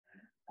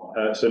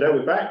So now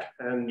we're back,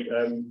 and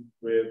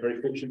we're very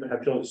fortunate to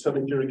have John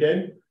Selinger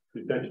again,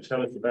 who's going to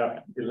tell us about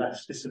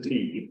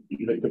elasticity,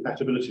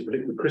 compatibility with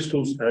liquid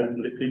crystals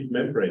and lipid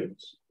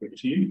membranes. Over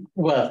to you.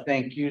 Well,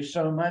 thank you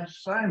so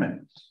much,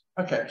 Simon.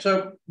 Okay,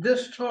 so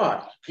this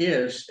talk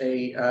is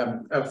a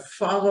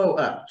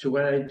follow-up to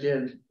what I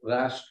did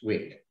last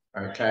week.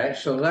 Okay,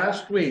 so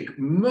last week,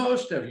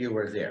 most of you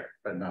were there,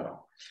 but not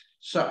all.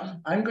 So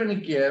I'm going to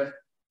give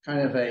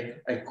kind of a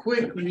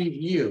quick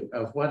review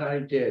of what I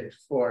did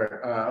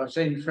for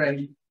same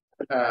frame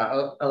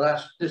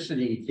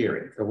elasticity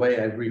theory, the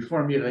way I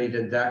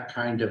reformulated that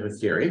kind of a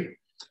theory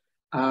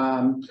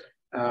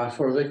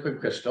for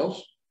liquid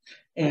crystals.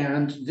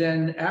 And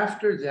then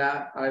after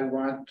that, I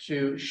want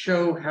to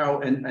show how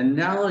an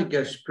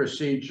analogous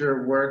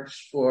procedure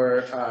works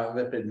for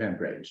lipid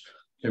membranes,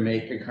 to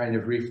make a kind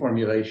of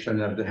reformulation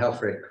of the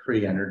Helfrich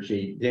free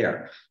energy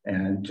there,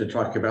 and to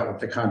talk about what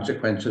the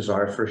consequences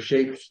are for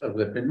shapes of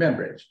lipid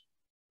membranes.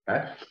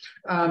 Okay.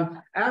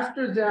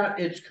 After that,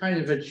 it's kind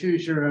of a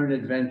choose your own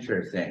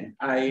adventure thing.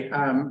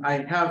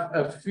 I have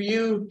a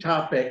few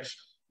topics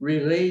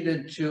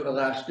related to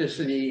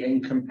elasticity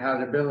and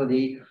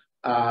compatibility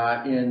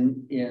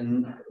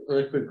in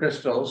liquid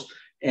crystals,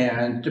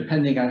 and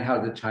depending on how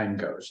the time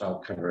goes, I'll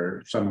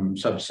cover some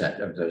subset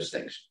of those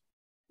things.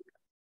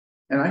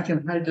 And I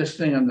can hide this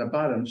thing on the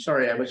bottom.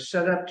 Sorry, I was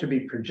set up to be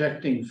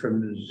projecting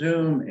from the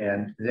Zoom,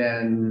 and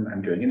then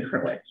I'm doing it a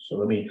different way. So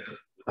let me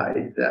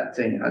hide that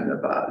thing on the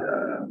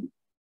bottom.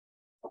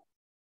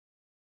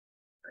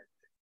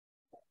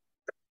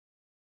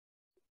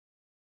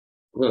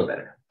 A little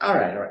better. All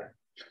right, all right.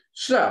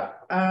 So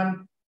a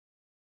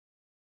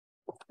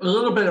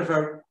little bit of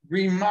a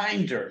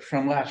reminder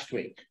from last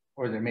week,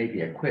 or there may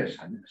be a quiz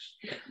on this.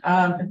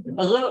 A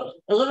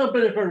little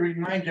bit of a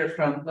reminder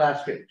from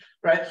last week,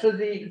 right? So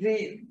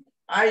the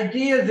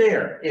idea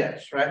there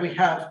is, right, we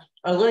have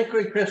a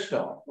liquid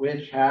crystal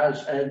which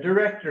has a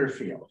director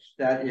field.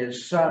 That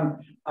is some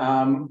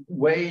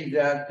way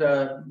that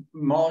the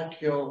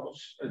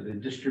molecules, the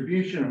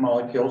distribution of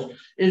molecules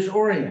is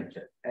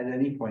oriented at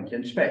any point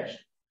in space,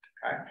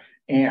 okay?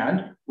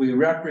 And we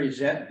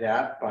represent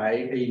that by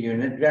a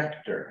unit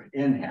vector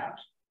in hat,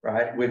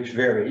 right, which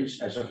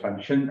varies as a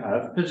function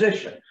of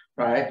position,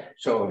 right?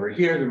 So over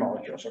here, the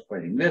molecules are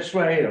pointing this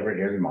way. Over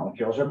here, the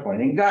molecules are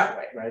pointing that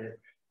way, right? It's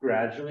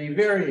gradually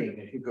varying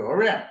as you go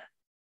around.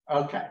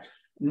 Okay,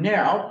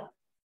 now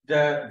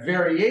the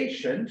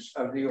variations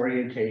of the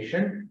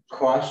orientation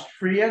cost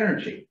free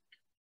energy.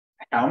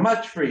 How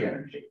much free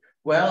energy?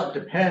 Well, it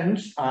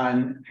depends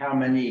on how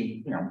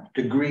many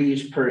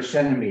degrees per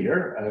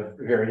centimeter of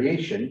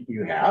variation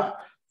you have,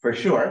 for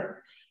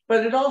sure.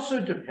 But it also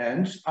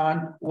depends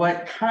on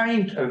what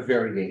kind of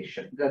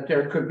variation, that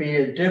there could be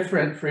a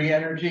different free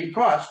energy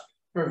cost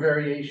for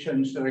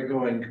variations that are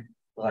going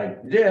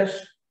like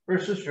this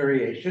versus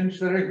variations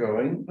that are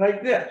going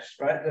like this,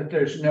 right? That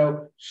there's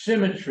no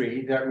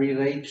symmetry that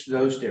relates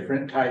those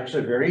different types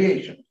of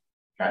variations.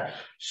 Okay?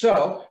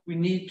 So we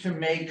need to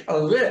make a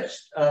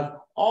list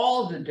of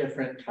all the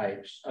different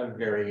types of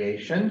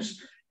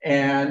variations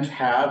and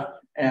have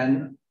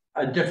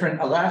a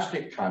different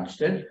elastic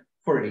constant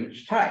for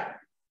each type.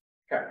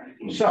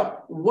 Okay, so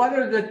what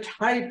are the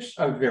types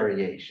of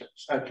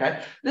variations?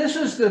 Okay, this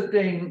is the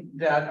thing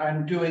that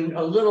I'm doing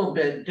a little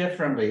bit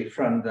differently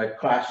from the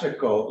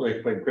classical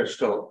liquid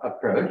crystal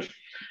approach.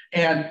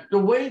 And the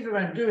way that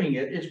I'm doing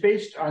it is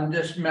based on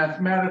this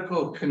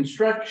mathematical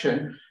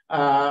construction,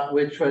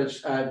 which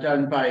was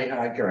done by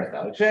Gareth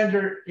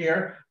Alexander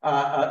here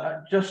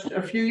just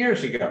a few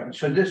years ago.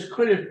 So this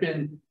could have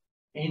been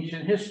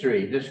ancient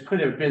history. This could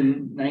have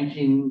been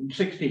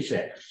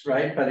 1966,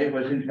 right? But it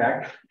was in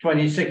fact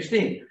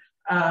 2016.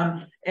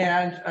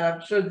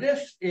 So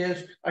this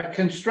is a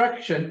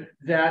construction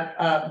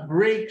that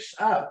breaks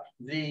up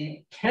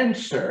the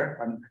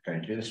tensor. I'm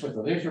going to do this with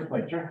a laser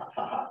pointer.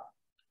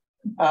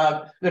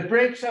 That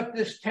breaks up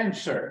this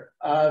tensor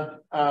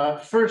of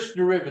first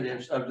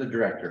derivatives of the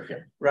director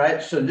field,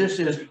 right? So this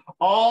is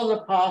all the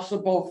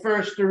possible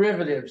first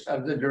derivatives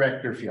of the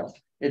director field.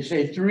 It's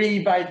a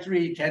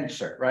 3x3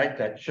 tensor, right?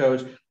 That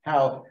shows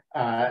how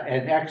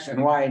an x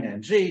and y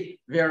and z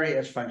vary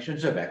as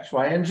functions of x,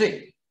 y, and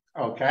z.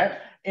 Okay,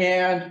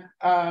 and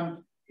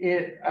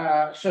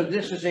so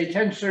this is a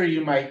tensor.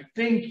 You might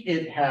think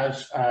it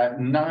has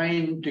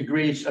 9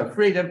 degrees of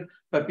freedom,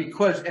 but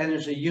because n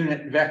is a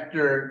unit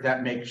vector,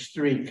 that makes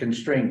 3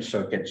 constraints, so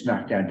it gets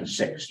knocked down to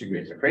 6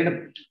 degrees of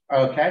freedom.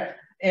 Okay,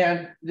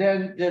 and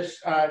then this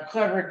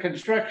clever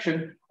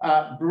construction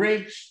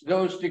breaks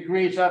those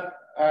degrees up.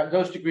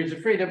 Those degrees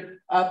of freedom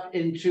up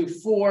into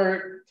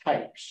 4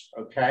 types,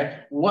 okay?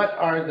 What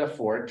are the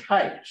 4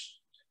 types?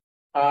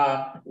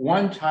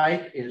 One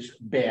type is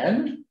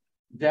bend.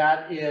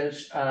 That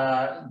is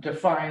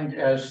defined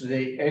as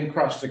the n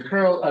cross the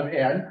curl of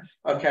n,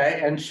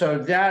 okay? And so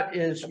that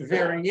is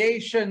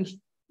variations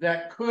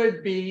that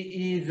could be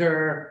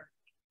either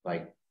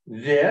like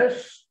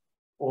this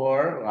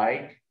or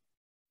like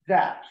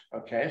that,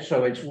 okay?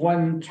 So it's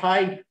one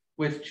type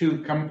with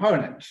 2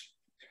 components.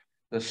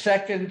 The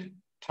second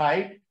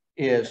type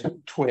is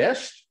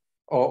twist,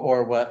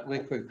 or what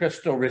liquid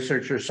crystal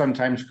researchers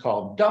sometimes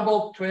call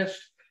double twist.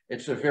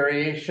 It's a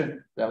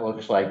variation that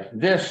looks like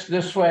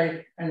this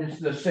way, and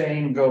it's the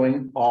same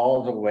going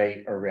all the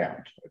way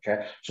around,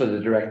 okay? So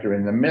the director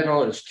in the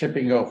middle is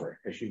tipping over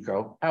as you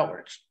go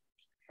outwards,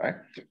 right?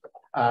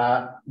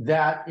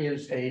 That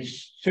is a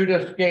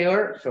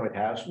pseudoscalar, so it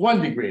has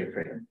 1 degree of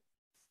freedom,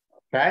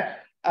 okay?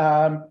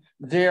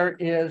 There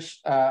is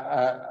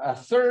a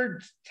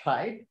third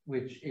type,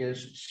 which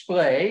is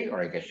splay,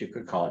 or I guess you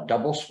could call it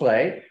double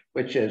splay,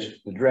 which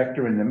is the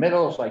director in the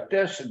middle is like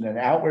this, and then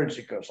outwards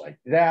it goes like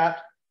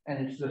that.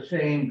 And it's the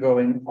same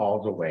going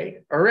all the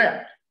way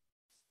around.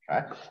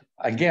 Okay?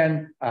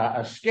 Again,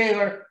 a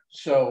scalar,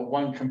 so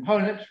 1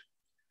 component.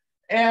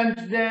 And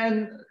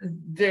then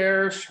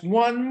there's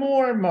one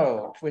more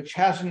mode, which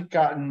hasn't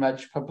gotten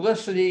much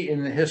publicity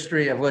in the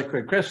history of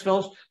liquid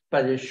crystals,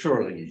 but is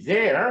surely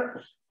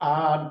there.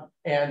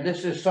 And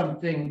this is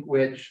something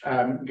which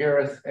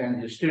Gareth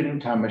and his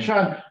student, Tom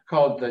Machan,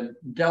 called the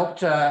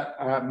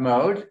delta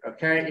mode.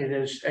 Okay, it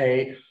is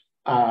a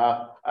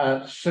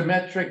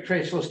symmetric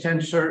traceless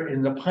tensor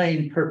in the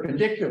plane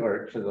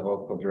perpendicular to the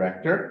local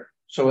director.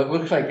 So it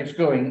looks like it's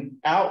going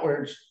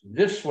outwards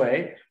this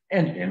way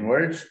and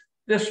inwards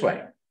this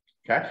way.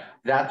 Okay,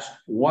 that's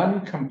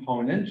 1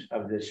 component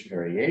of this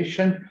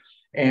variation.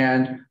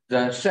 And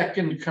the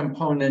second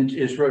component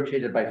is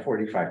rotated by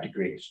 45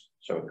 degrees.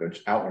 So it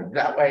goes outward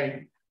that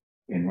way,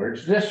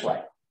 inwards this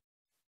way.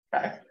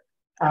 Okay.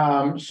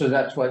 So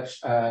that's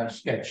what's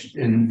sketched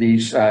in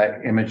these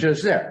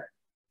images there.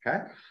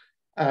 Okay.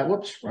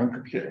 Whoops, wrong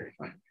computer.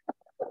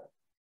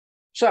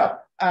 So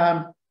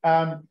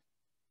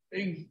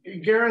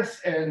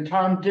Gareth and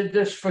Tom did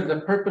this for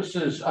the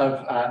purposes of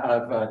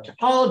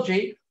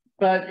topology,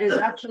 but it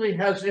actually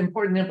has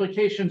important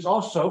implications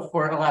also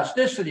for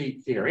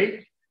elasticity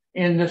theory,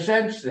 in the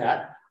sense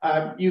that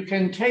you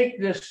can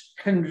take this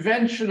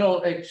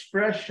conventional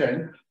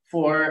expression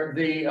for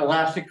the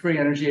elastic free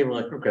energy of a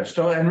liquid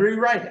crystal and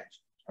rewrite it.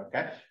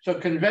 Okay, so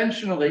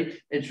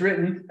conventionally, it's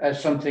written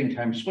as something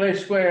times splay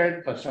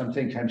squared plus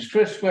something times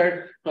twist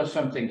squared plus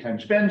something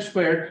times bend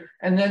squared.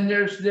 And then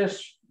there's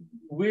this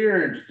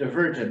weird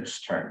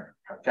divergence term.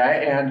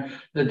 Okay, and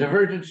the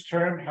divergence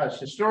term has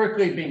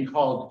historically been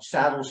called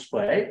saddle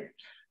splay.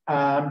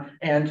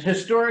 And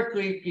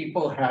historically,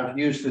 people have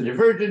used the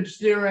divergence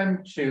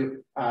theorem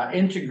to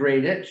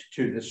integrate it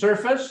to the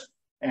surface,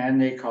 and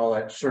they call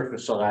it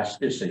surface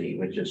elasticity,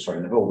 which is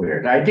sort of a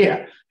weird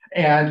idea.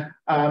 And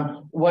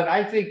what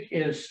I think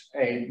is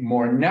a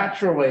more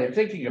natural way of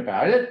thinking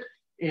about it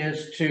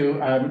is to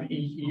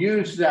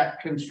use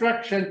that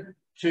construction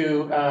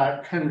to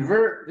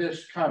convert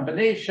this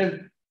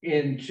combination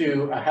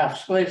into a half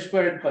splay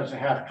squared plus a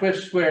half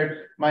twist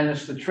squared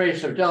minus the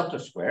trace of delta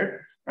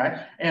squared, right?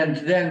 And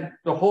then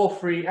the whole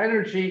free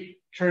energy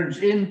turns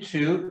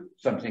into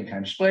something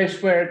times splay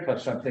squared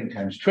plus something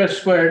times twist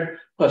squared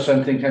plus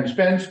something times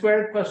bend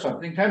squared plus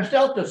something times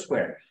delta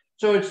squared.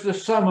 So it's the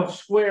sum of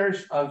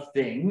squares of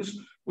things,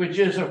 which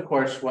is, of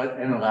course, what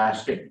an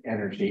elastic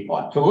energy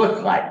ought to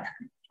look like.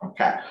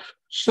 Okay,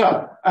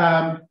 so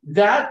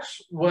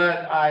that's what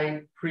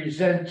I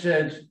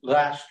presented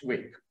last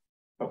week.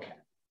 Okay,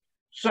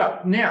 so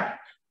now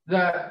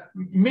the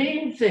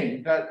main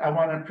thing that I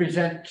want to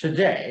present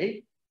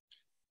today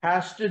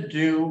has to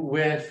do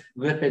with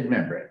lipid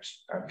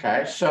membranes.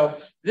 Okay,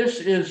 so this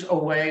is a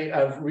way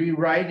of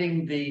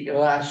rewriting the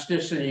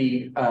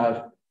elasticity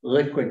of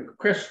liquid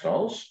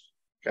crystals,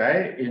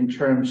 okay, in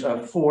terms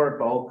of 4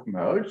 bulk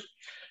modes.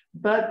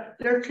 But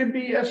there can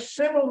be a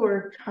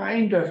similar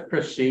kind of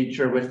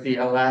procedure with the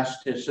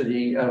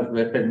elasticity of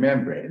lipid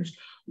membranes,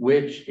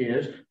 which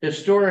is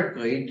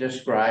historically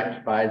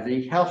described by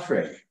the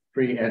Helfrich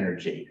free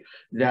energy.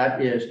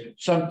 That is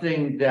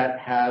something that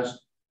has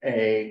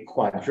a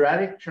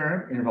quadratic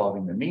term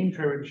involving the mean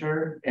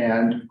curvature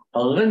and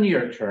a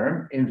linear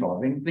term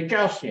involving the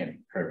Gaussian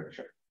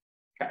curvature.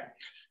 Okay.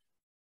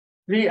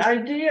 The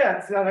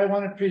idea that I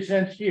want to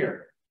present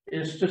here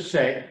is to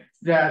say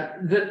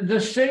that the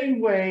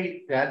same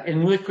way that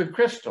in liquid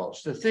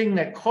crystals, the thing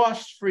that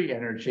costs free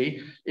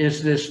energy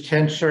is this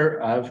tensor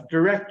of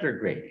director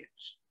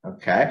gradients,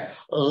 okay?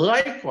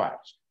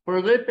 Likewise, for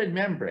lipid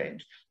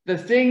membranes, the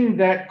thing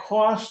that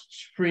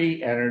costs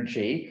free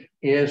energy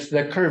is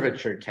the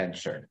curvature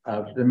tensor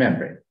of the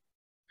membrane,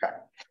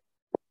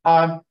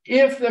 okay?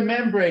 If the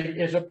membrane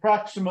is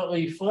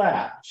approximately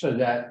flat, so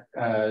that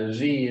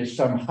z is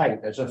some height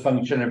as a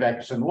function of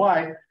x and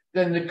y,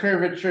 then the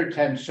curvature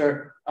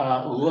tensor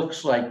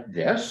looks like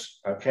this,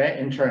 okay,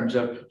 in terms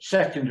of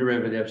second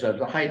derivatives of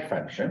the height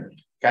function,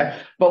 okay?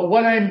 But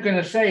what I'm going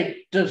to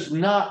say does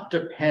not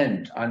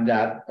depend on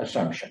that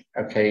assumption,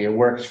 okay? It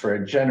works for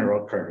a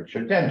general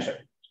curvature tensor.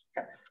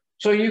 Okay?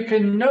 So you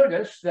can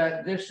notice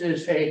that this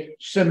is a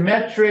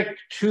symmetric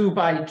 2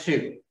 by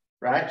 2,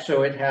 right?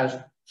 So it has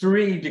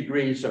 3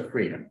 degrees of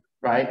freedom,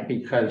 right?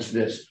 Because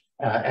this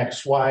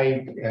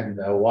xy and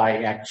the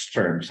yx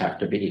terms have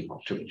to be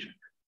equal to each other.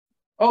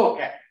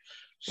 Okay,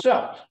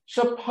 so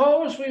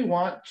suppose we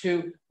want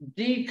to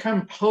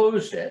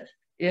decompose it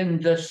in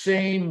the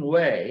same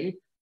way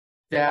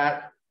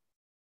that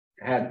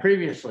had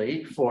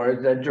previously for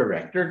the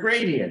director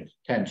gradient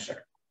tensor.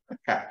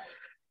 Okay.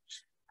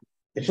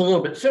 It's a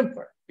little bit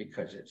simpler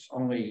because it's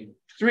only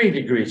 3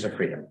 degrees of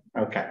freedom.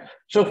 Okay.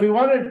 So if we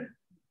want to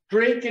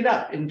break it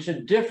up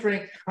into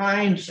different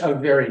kinds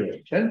of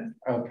variation,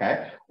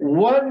 okay,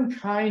 one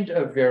kind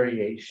of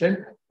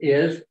variation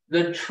is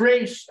the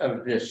trace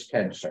of this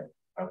tensor.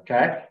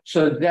 Okay.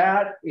 So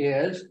that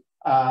is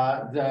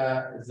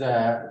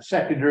the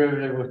second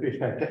derivative with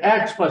respect to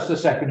x plus the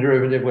second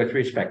derivative with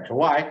respect to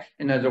y.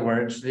 In other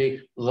words,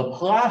 the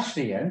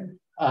Laplacian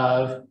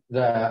of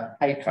the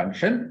height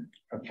function.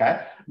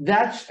 Okay,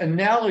 that's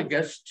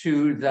analogous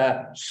to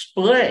the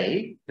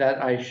splay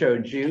that I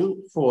showed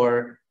you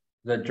for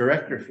the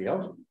director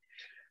field.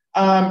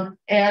 And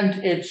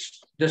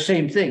it's the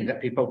same thing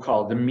that people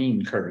call the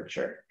mean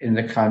curvature in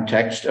the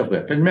context of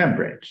lipid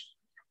membranes.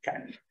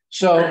 Okay.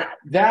 So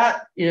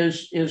that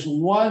is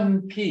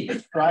one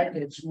piece, right?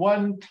 It's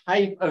one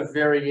type of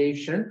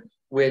variation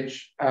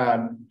which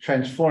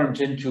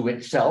transforms into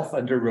itself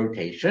under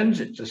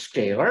rotations. It's a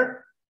scalar,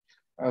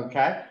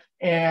 okay?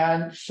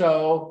 And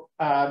so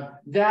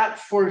that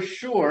for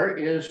sure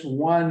is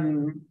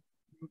one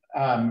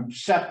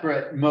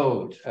separate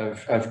mode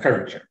of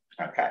curvature,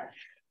 okay?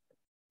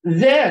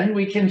 Then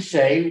we can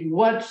say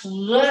what's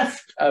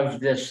left of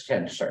this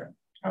tensor,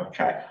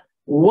 okay?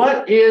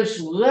 What is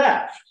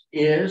left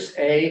is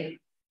a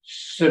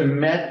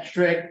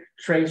symmetric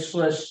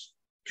traceless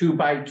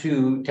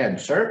 2x2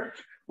 tensor,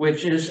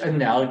 which is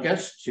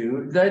analogous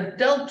to the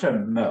delta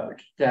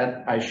mode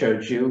that I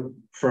showed you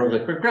for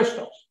liquid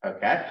crystals,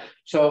 okay?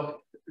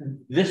 So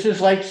this is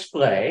like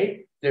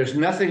splay. There's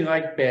nothing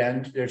like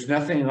bend. There's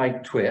nothing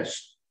like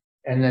twist.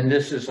 And then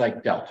this is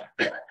like delta,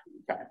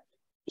 okay?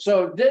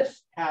 So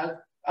this has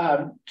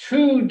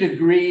 2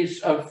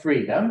 degrees of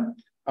freedom,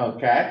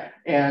 okay?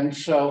 And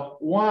so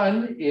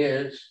one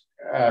is,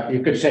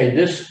 you could say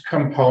this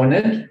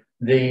component,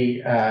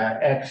 the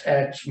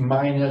xx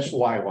minus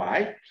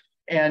yy,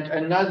 and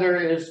another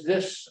is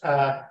this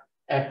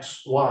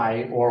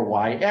xy or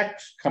yx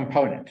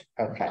component,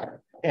 okay?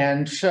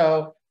 And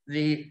so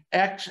the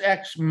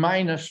xx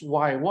minus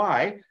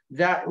yy,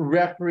 that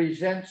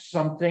represents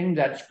something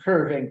that's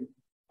curving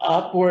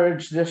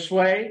upwards this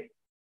way,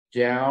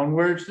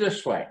 downwards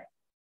this way,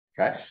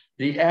 okay?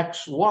 The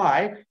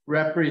xy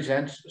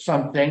represents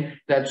something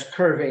that's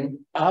curving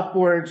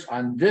upwards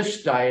on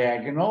this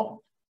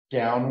diagonal,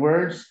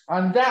 downwards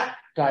on that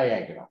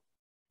diagonal,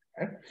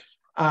 okay?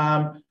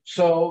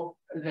 So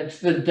that's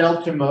the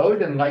delta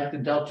mode, and like the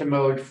delta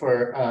mode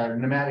for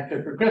pneumatic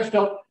liquid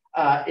crystal,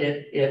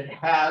 it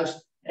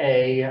has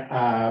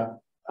a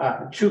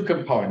 2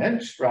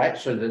 components, right?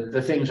 So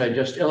the things I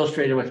just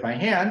illustrated with my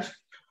hands,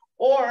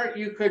 or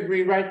you could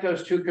rewrite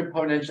those 2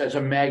 components as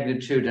a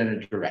magnitude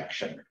and a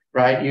direction,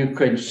 right? You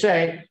could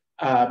say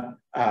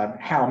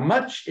how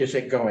much is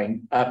it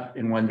going up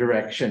in one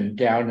direction,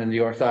 down in the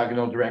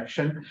orthogonal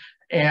direction,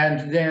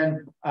 and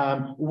then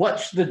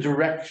what's the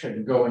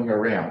direction going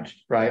around,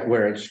 right,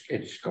 where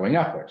it's going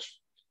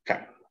upwards,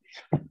 okay?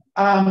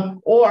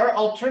 Or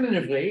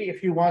alternatively,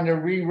 if you want to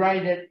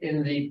rewrite it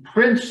in the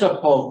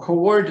principal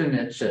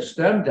coordinate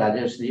system, that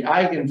is the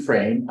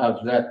eigenframe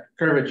of the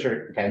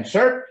curvature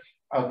tensor,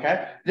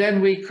 okay,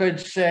 then we could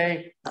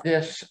say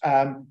this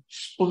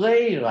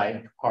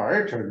splay-like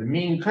part, or the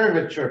mean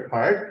curvature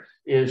part,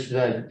 is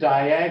the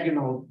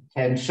diagonal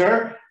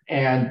tensor,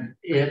 and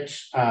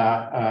its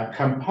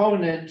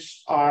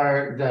components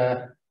are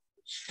the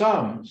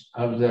sums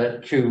of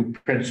the 2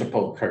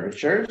 principal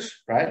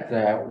curvatures, right?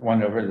 The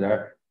one over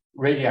the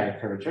radii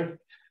curvature.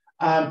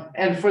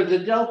 And for the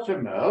delta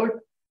mode,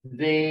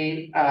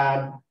 the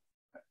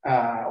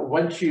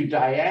once you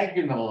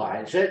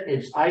diagonalize it,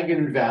 its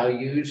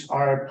eigenvalues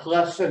are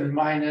plus and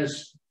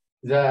minus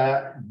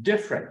the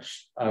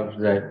difference of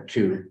the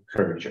 2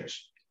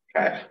 curvatures,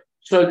 okay?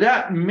 So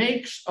that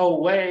makes a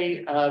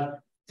way of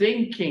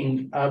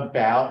thinking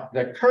about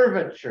the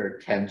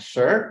curvature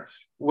tensor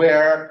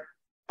where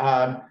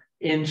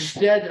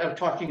instead of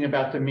talking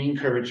about the mean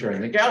curvature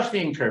and the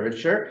Gaussian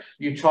curvature,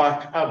 you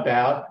talk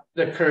about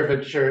the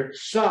curvature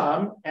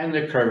sum and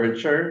the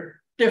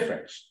curvature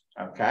difference,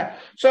 okay?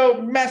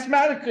 So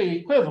mathematically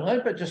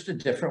equivalent, but just a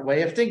different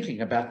way of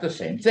thinking about the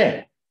same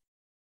thing.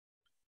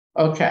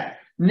 Okay,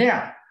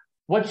 now,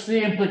 what's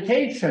the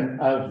implication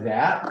of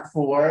that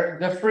for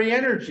the free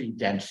energy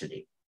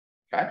density,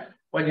 okay?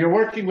 When you're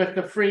working with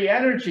the free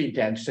energy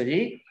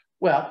density,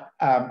 well,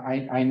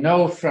 I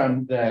know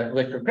from the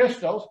liquid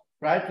crystals,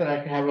 right, that I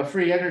can have a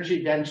free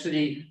energy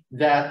density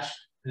that's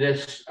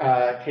this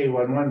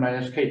K11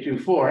 minus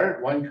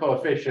K24, one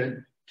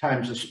coefficient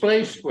times the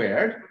splay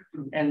squared,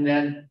 and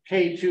then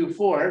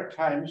K24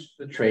 times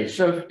the trace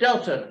of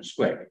delta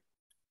squared.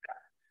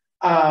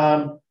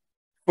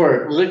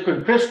 For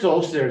liquid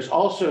crystals, there's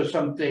also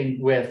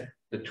something with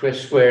the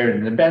twist squared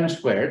and the bend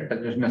squared,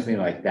 but there's nothing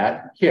like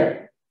that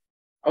here.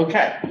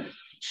 Okay,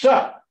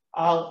 so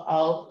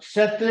I'll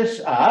set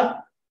this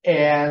up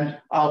and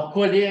I'll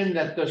put in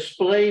that the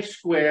splay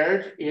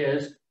squared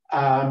is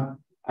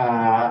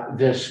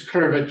this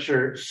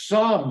curvature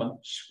sum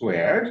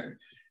squared,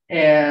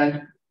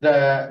 and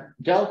the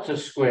delta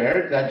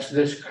squared, that's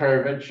this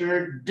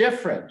curvature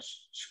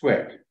difference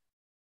squared.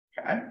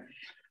 Okay.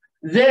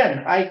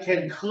 Then I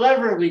can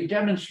cleverly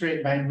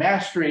demonstrate my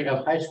mastery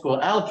of high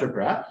school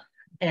algebra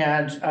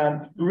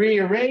and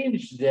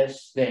rearrange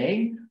this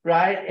thing,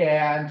 right?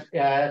 And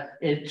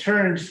it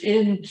turns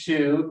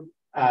into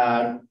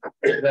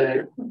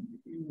the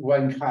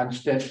one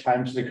constant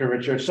times the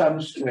curvature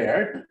sum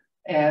squared,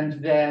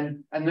 and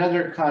then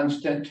another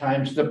constant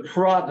times the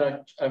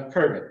product of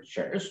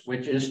curvatures,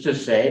 which is to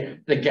say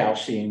the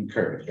Gaussian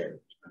curvature.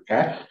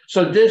 Okay,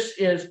 so this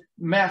is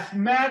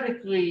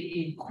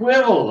mathematically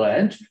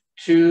equivalent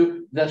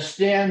to the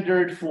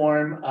standard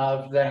form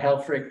of the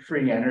Helfrich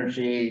free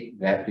energy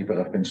that people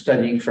have been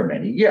studying for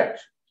many years.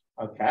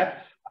 Okay,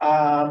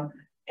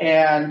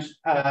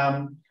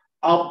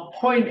 I'll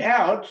point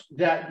out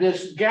that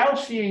this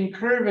Gaussian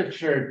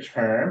curvature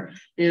term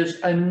is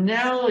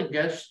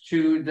analogous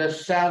to the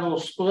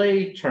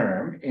saddle-splay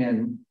term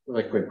in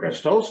liquid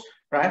crystals,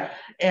 right?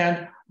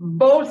 And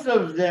both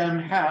of them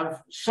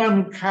have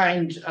some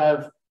kind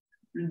of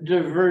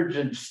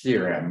divergence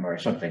theorem or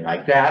something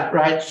like that,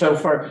 right? So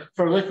for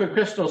liquid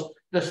crystals,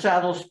 the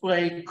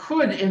saddle-splay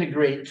could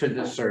integrate to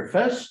the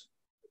surface,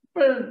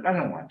 but I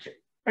don't want to.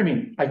 I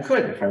mean, I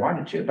could if I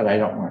wanted to, but I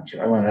don't want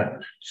to. I want to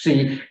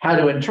see how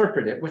to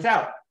interpret it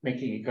without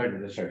making it go to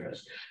the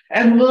surface.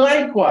 And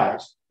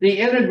likewise, the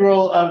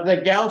integral of the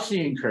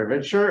Gaussian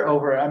curvature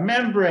over a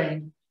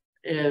membrane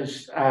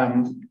is,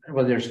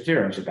 well, there's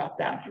theorems about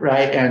that,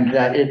 right? And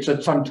that it's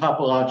some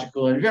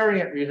topological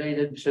invariant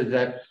related to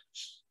the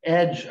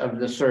edge of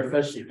the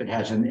surface, if it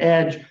has an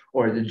edge,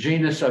 or the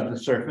genus of the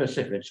surface,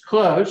 if it's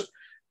closed.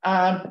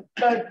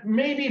 But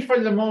maybe for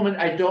the moment,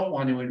 I don't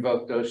want to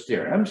invoke those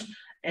theorems.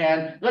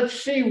 And let's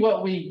see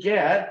what we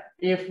get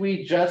if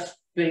we just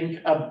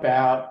think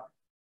about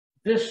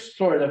this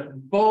sort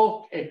of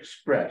bulk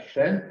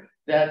expression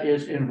that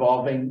is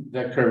involving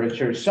the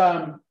curvature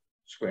sum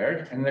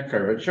squared and the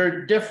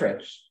curvature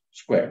difference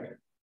squared.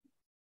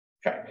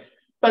 Okay.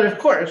 But of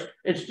course,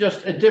 it's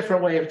just a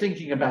different way of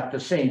thinking about the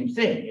same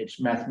thing. It's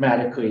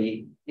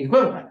mathematically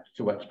equivalent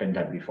to what's been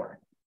done before.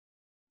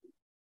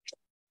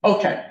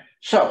 Okay.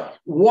 So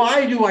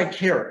why do I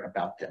care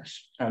about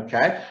this?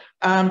 Okay.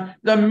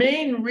 The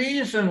main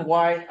reason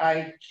why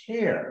I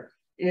care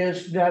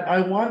is that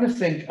I want to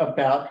think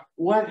about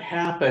what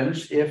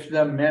happens if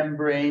the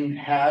membrane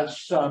has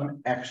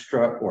some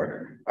extra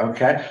order.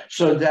 Okay.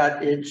 So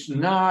that it's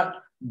not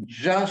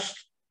just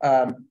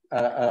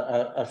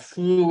a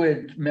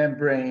fluid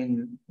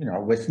membrane,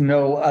 with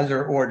no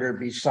other order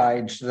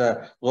besides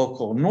the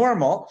local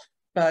normal,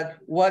 but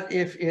what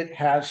if it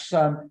has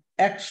some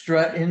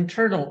extra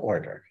internal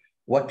order?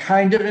 What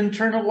kind of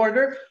internal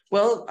order?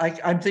 Well,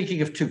 I'm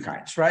thinking of two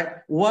kinds, right?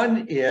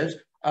 One is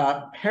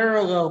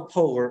parallel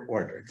polar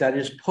order, that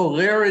is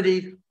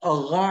polarity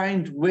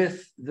aligned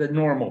with the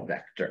normal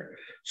vector.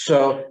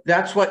 So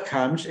that's what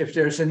comes if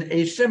there's an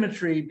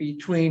asymmetry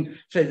between,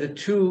 say, the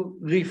two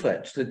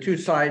leaflets, the two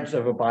sides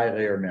of a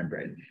bilayer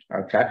membrane,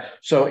 okay?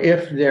 So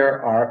if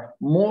there are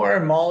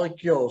more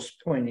molecules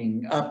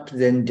pointing up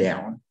than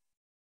down,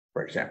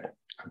 for example,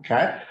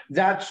 okay?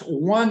 That's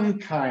one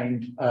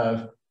kind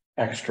of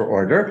extra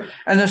order.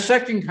 And the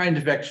second kind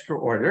of extra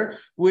order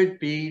would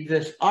be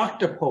this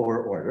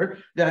octopolar order.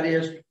 That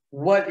is,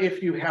 what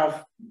if you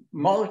have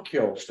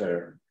molecules that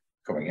are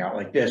going out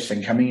like this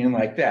and coming in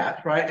like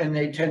that, right? And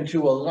they tend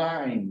to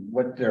align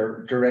what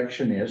their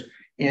direction is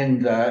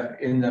in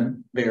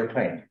the Bayer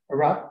plane.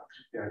 Rob?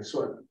 Yeah, I just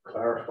want to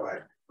clarify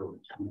for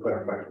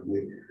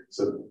me.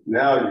 So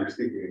now you're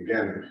thinking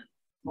again of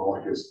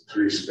molecules in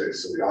 3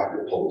 space, so the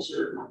octopoles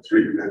are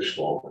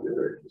 3-dimensional.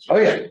 Oh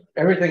yeah,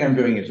 everything I'm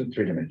doing is in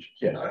 3 dimensions.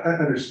 Yeah, I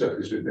understood.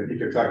 Because you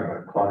can talk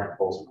about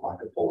quadrupoles and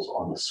octopoles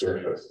on the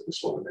surface. I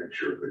just want to make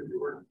sure that you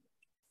were.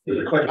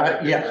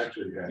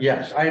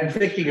 Yes, I am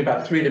thinking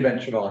about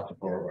 3-dimensional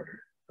octopolar order.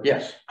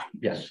 Yes,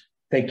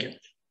 thank you.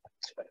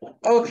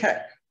 Okay,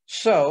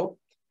 so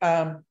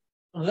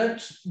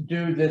let's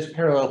do this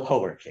parallel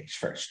polar case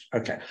first.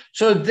 Okay,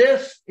 so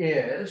this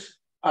is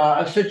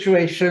a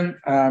situation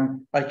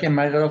like in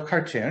my little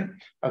cartoon.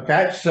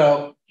 Okay,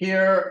 so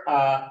here,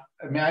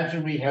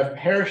 imagine we have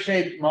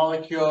pear-shaped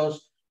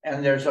molecules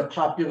and there's a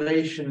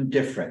population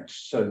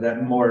difference so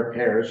that more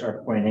pairs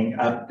are pointing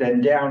up than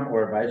down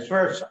or vice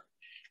versa.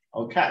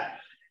 Okay,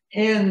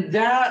 in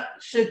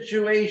that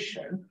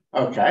situation,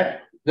 okay,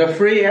 the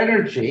free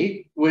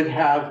energy would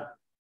have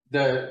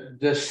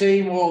the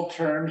same old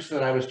terms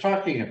that I was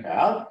talking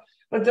about,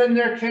 but then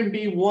there can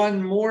be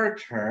one more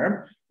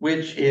term,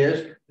 which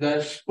is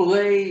the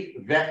splay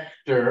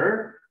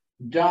vector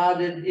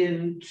dotted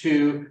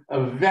into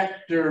a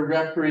vector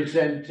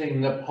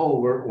representing the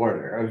polar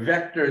order, a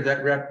vector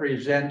that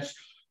represents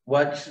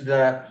what's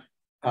the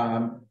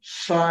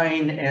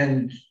sign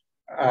and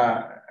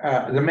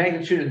the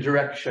magnitude and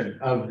direction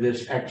of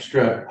this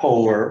extra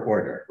polar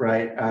order,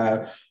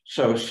 right?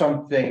 So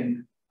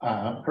something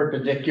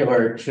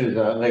perpendicular to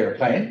the layer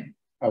plane,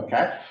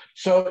 Okay,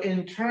 so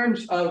in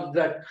terms of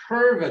the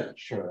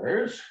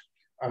curvatures,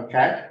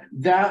 okay,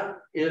 that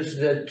is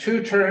the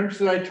two terms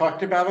that I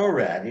talked about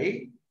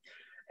already.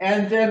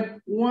 And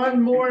then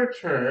one more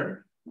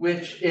term,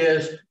 which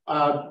is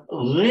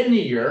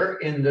linear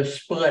in the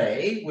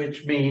splay,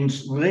 which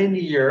means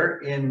linear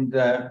in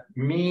the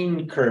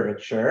mean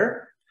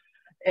curvature.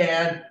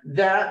 And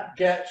that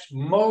gets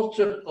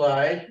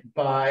multiplied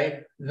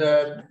by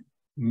the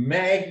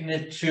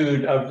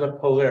magnitude of the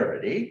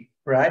polarity,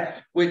 right?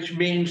 Which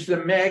means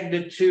the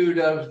magnitude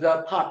of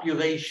the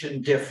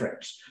population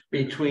difference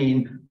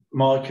between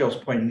molecules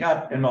pointing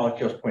up and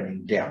molecules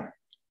pointing down,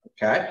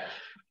 okay?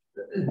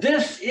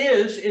 This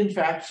is, in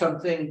fact,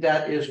 something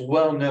that is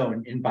well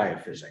known in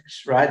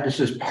biophysics, right? This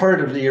is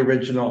part of the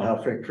original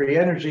Helfrich free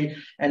energy,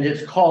 and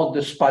it's called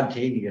the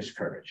spontaneous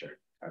curvature.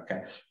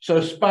 Okay,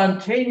 so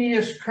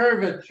spontaneous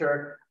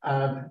curvature,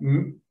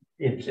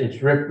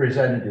 it's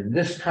represented in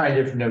this kind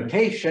of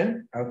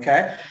notation,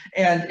 okay?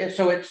 And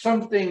so it's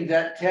something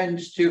that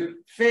tends to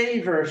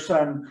favor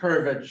some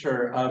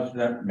curvature of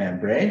the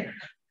membrane.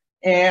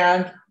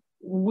 And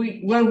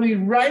when we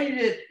write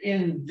it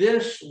in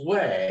this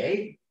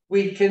way,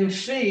 we can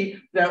see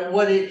that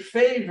what it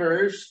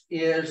favors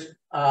is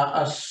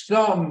a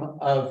sum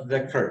of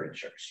the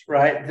curvatures,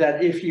 right?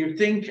 That if you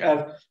think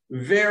of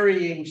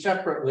varying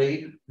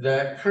separately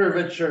the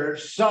curvature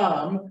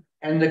sum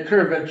and the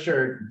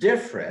curvature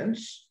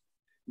difference,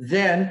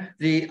 then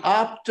the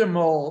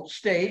optimal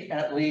state,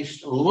 at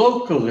least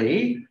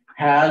locally,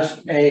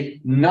 has a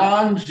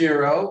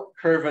non-zero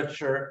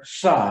curvature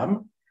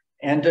sum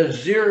and a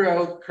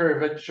zero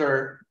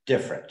curvature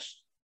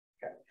difference.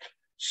 Okay.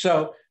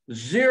 So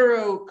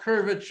zero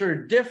curvature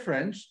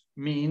difference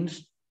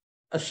means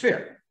a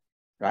sphere,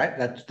 right?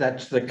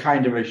 That's the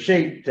kind of a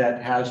shape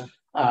that has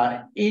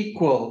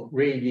equal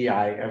radii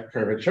of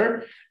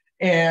curvature.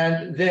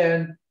 And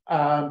then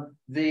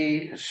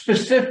the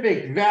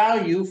specific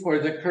value for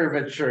the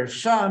curvature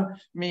sum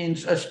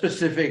means a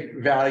specific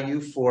value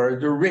for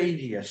the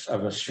radius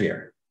of a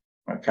sphere.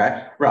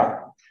 Okay,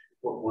 Rob.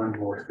 Well, one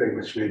more thing,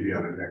 which may be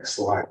on the next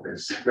slide,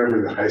 is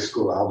remember the high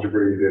school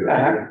algebra you did?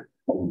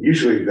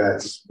 Usually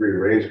that's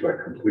rearranged by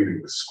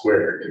completing the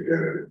square to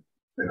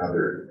get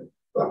another,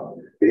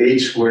 the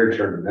h squared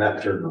term and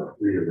that term are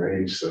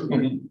rearranged so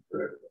that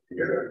you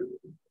get a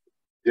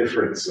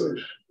difference of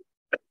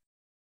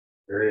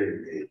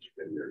varying h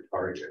in your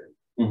target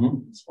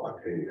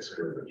spontaneous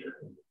curvature.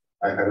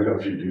 I don't know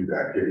if you do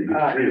that here. You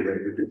can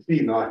rearrange it. The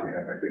P naught you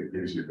have, I think,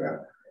 gives you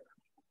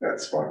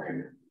that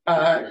spontaneous.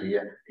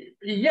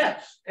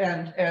 Yes,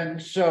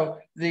 and so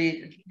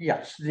the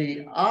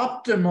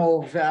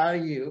optimal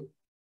value,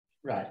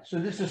 right? So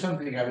this is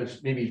something I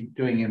was maybe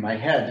doing in my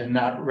head and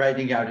not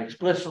writing out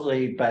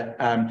explicitly, but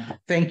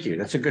thank you.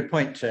 That's a good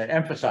point to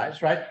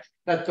emphasize, right?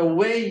 That the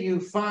way you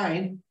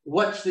find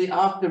what's the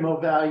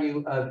optimal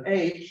value of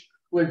H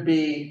would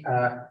be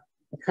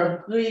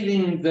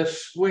completing the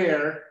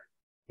square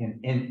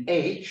in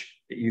H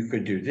that you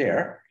could do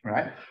there,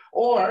 right?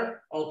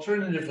 Or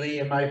alternatively,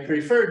 in my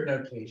preferred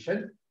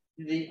notation,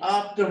 the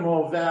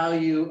optimal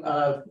value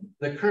of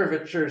the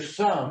curvature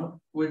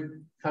sum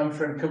would come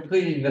from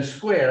completing the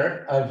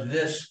square of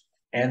this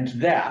and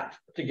that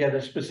to get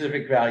a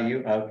specific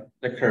value of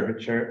the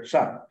curvature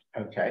sum,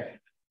 okay?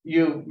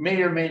 You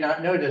may or may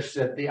not notice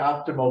that the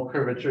optimal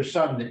curvature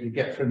sum that you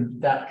get from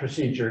that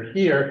procedure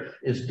here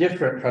is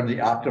different from the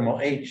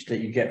optimal H that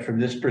you get from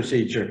this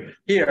procedure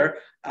here,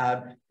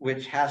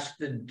 which has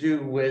to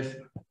do with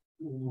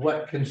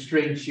what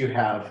constraints you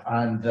have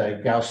on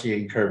the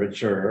Gaussian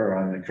curvature or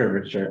on the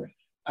curvature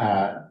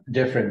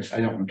difference. I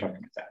don't want to talk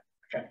about that,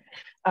 okay?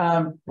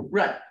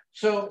 Right,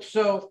 so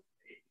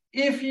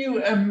if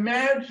you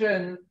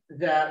imagine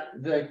that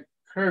the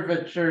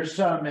curvature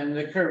sum and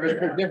the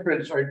curvature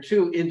difference are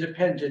two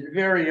independent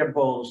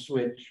variables,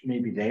 which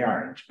maybe they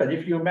aren't, but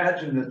if you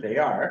imagine that they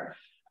are,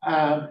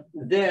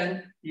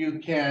 then you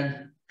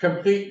can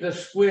complete the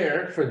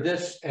square for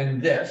this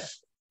and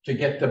this to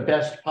get the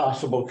best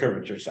possible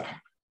curvature sum.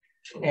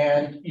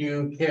 And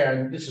you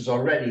can, this is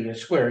already a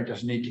square, it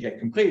doesn't need to get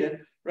completed,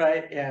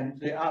 right? And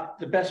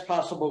the best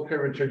possible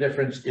curvature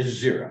difference is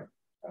 0,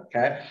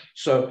 okay?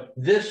 So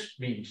this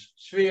means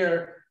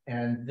sphere,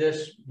 and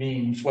this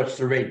means what's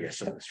the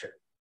radius of the sphere.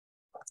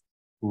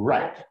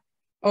 Right.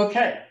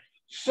 Okay.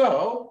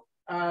 So,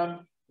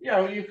 you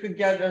know, you could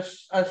get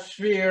a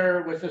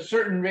sphere with a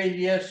certain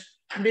radius.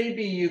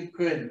 Maybe you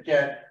could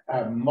get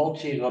a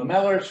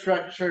multi-lamellar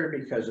structure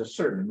because a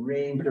certain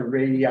range of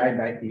radii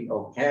might be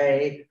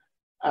okay.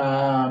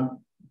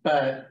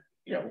 But,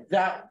 you know,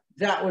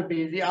 that would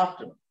be the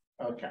optimum.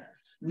 Okay.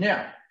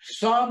 Now,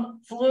 some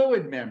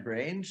fluid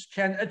membranes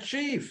can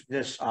achieve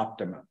this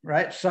optimum,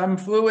 right? Some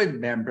fluid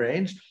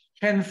membranes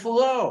can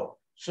flow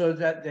so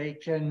that they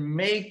can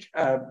make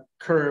a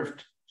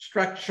curved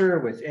structure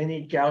with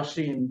any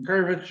Gaussian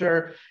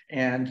curvature,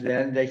 and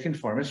then they can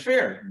form a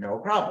sphere, no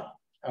problem,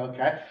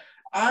 okay?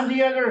 On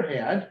the other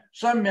hand,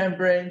 some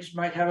membranes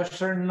might have a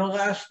certain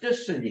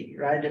elasticity,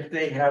 right? If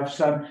they have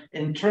some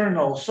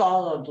internal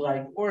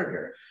solid-like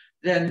order.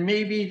 then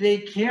maybe they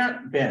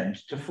can't bend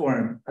to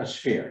form a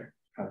sphere,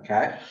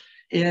 okay?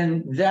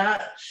 In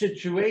that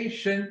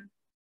situation,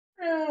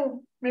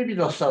 well, maybe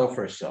they'll settle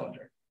for a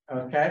cylinder,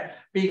 okay?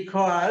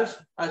 Because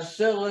a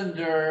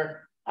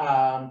cylinder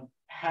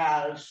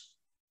has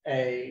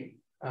a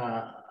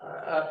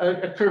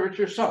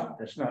curvature sum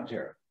that's not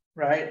zero,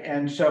 right?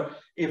 And so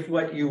if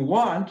what you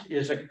want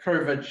is a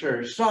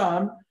curvature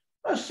sum,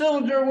 a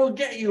cylinder will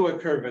get you a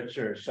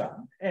curvature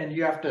sum, and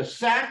you have to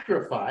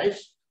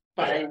sacrifice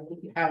by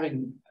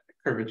having a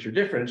curvature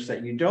difference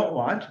that you don't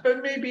want,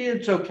 but maybe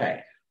it's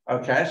okay.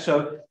 Okay,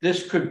 so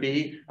this could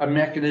be a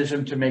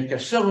mechanism to make a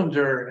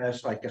cylinder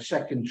as like a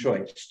second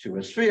choice to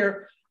a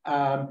sphere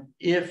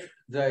if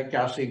the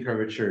Gaussian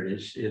curvature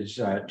is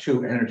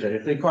too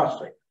energetically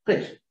costly.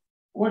 Please.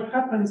 What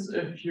happens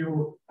if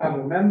you have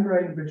a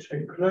membrane which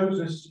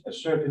encloses a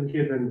certain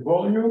given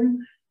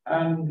volume,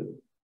 and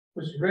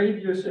this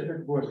radius, if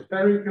it was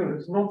spherical,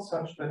 is not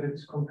such that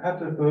it's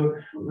compatible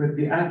with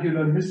the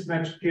angular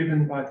mismatch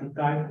given by the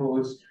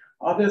dipoles?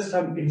 Are there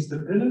some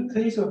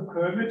instabilities of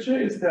curvature?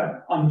 Is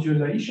there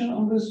undulation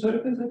on the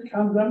surface that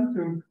can then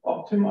to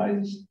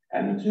optimize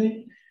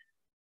energy?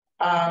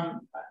 I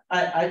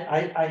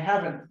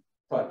haven't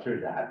thought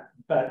through that,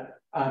 but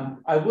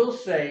I will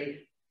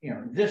say,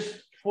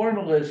 this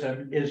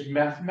formalism is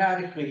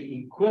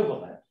mathematically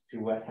equivalent to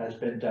what has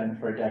been done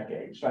for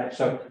decades, right?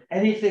 So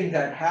anything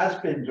that has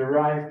been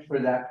derived for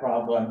that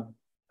problem,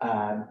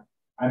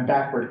 I'm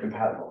backward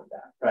compatible with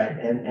that, right?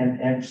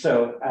 And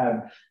so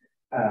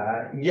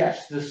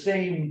yes, the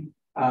same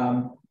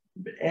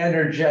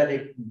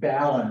energetic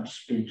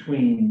balance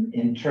between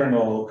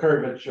internal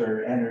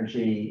curvature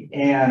energy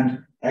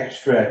and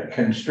extra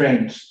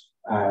constraints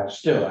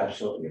still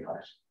absolutely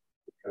applies.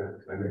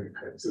 I think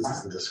this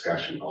is a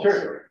discussion also.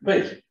 Sure,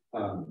 please.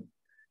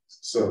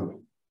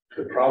 So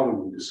the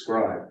problem you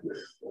described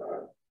with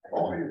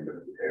volume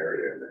and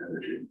area and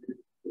energy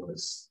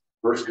was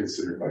first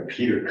considered by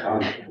Peter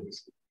Conlon, who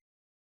was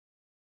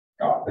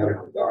a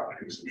medical doctor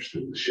who's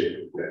interested in the shape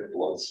of red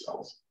blood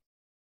cells.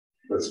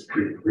 That's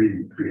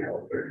pre-health, 3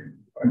 or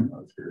 4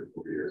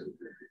 years.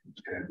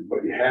 And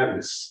what you have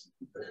is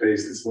a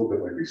phase that's a little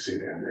bit like we've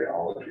seen in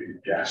embryology,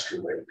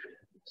 gastrolate.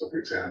 So, for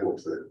example,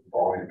 if the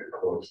volume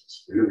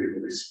encloses really,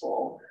 really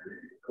small,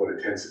 what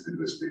it tends to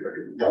do is be like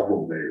a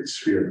double layered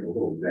sphere with a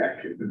little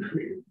neck in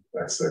between.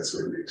 That's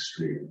sort of the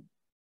extreme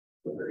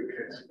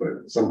case.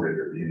 But some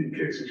intermediate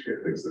cases, you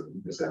get things that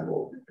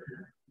resemble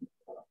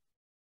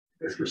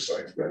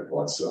erythrocytes, red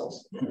blood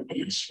cells,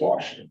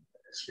 squashed in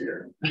a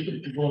sphere.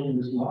 The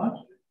volume is large.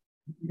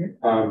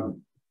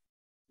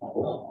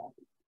 Well,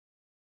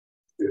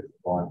 if the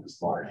volume is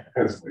large,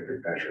 depends on what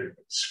you're measuring.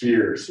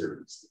 Sphere sort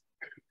of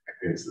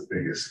contains the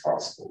biggest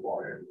possible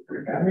volume.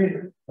 I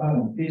mean,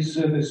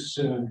 this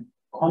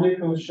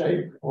conical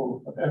shape or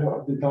whatever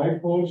of the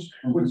dipoles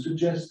would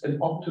suggest an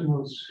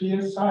optimal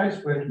sphere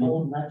size where it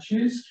all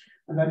matches,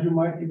 and then you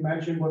might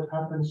imagine what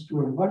happens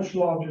to a much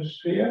larger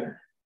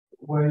sphere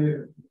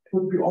where it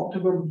would be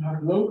optimal to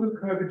have local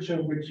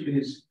curvature, which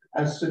is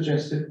as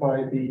suggested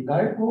by the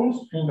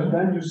dipoles, but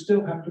then you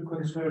still have to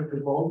conserve the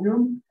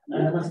volume,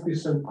 and there must be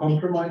some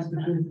compromise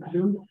between the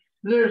two.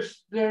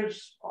 There's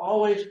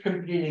always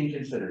competing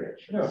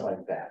considerations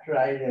like that,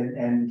 right?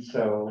 And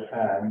so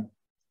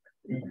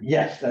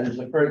yes, that is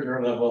a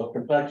further level of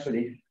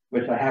complexity,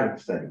 which I haven't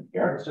studied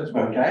here.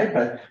 Okay,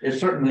 but it's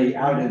certainly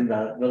out in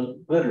the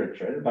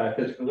literature, the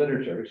biophysical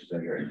literature, which is a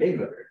very big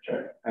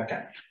literature.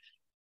 Okay.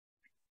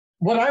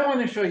 What I want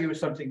to show you is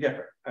something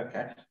different.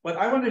 Okay. What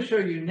I want to show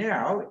you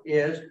now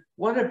is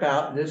what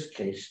about this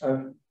case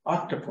of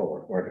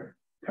octopolar order?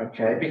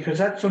 Okay, because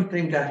that's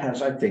something that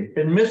has, I think,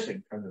 been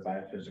missing from the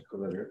biophysical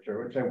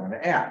literature, which I want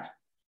to add.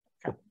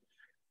 Okay.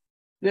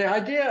 The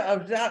idea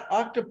of that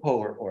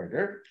octopolar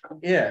order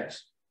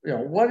is,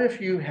 what if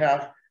you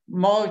have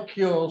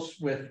molecules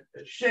with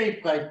a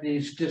shape like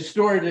these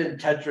distorted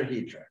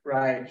tetrahedra,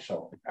 right?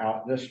 So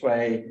out this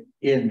way,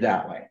 in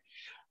that way.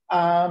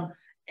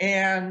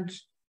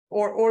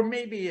 Or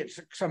maybe it's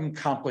some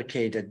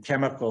complicated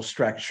chemical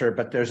structure,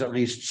 but there's at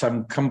least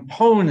some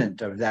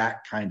component of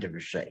that kind of a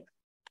shape.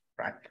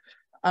 Right.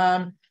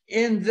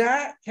 In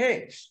that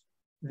case,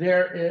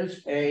 there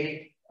is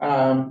a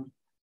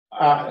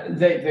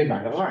they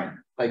might align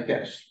like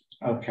this,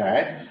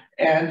 okay,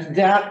 and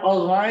that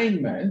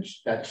alignment,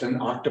 that's an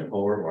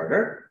octopolar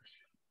order,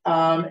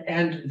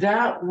 and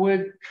that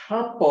would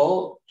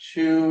couple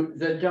to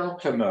the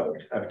delta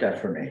mode of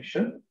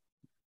deformation,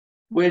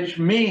 which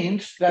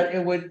means that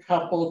it would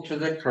couple to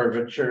the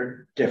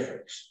curvature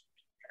difference.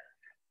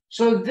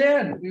 So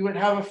then we would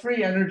have a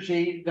free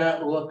energy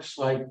that looks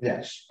like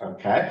this,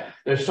 okay?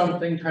 There's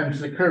something times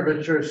the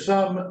curvature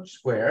sum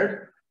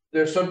squared,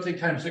 there's something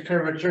times the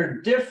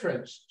curvature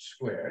difference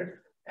squared,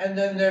 and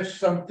then there's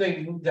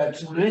something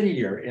that's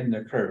linear in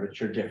the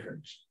curvature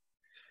difference.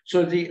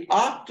 So the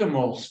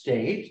optimal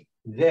state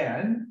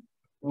then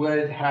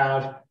would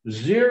have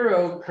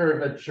 0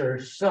 curvature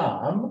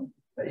sum,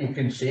 that you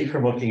can see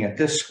from looking at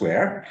this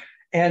square,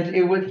 and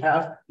it would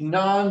have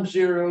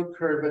non-zero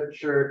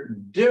curvature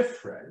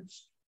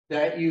difference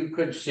that you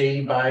could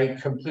see by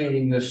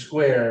completing the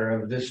square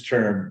of this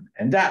term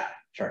and that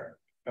term.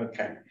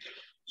 Okay,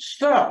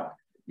 so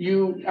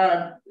you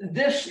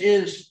this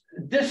is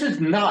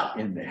not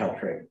in the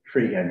health rate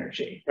free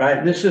energy,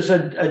 right? This is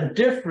a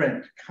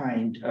different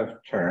kind of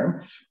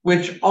term,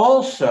 which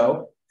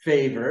also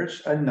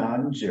favors a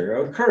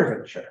non-zero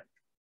curvature.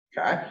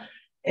 Okay,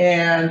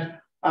 and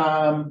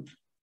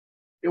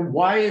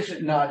why is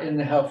it not in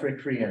the health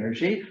rate free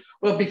energy?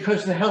 Well,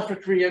 because the health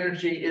rate free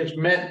energy is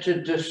meant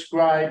to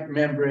describe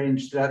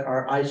membranes that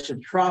are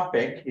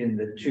isotropic in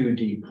the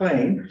 2D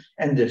plane,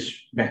 and this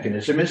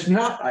mechanism is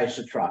not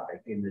isotropic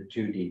in the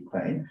 2D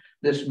plane.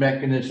 This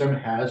mechanism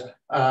has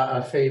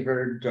a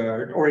favored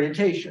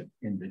orientation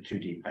in the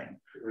 2D plane.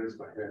 Raise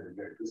my hand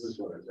again. This is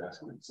what I was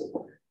asking.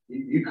 So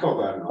you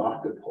call that an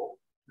octopole,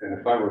 and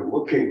if I were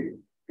looking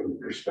from the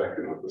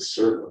perspective of the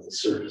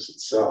surface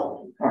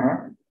itself,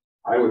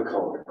 I would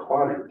call it a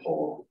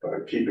quadrupole, but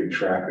I'm keeping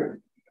track of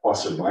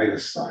plus or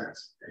minus signs.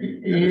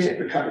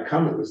 The kind of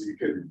comment was you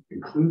can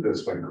include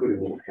this by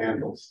including little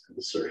handles to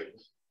the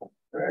surface.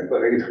 Right?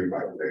 But I can talk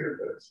about it later,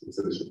 but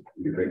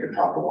you think a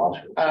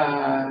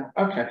topological.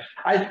 Okay,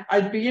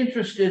 I'd be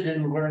interested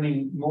in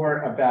learning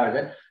more about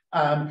it.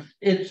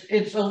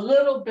 It's a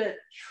little bit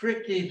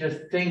tricky to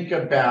think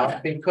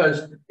about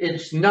because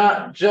it's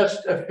not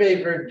just a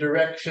favored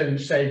direction,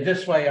 say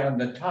this way on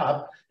the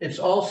top, it's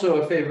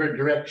also a favored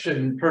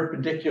direction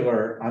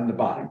perpendicular on the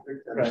bottom.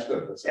 Right?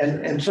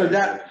 And so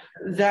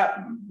that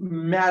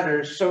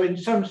matters. So in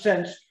some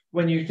sense,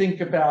 when you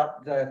think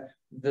about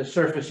the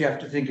surface, you have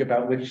to think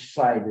about which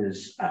side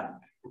is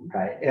up.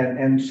 Right.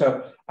 And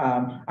so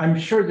I'm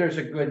sure there's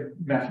a good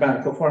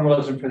mathematical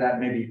formalism for that.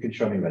 Maybe you could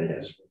show me what it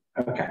is.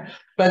 Okay,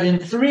 but in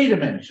 3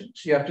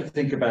 dimensions, you have to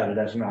think about it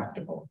as an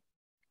octopole.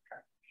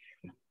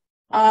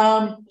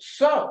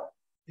 So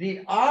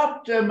the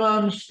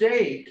optimum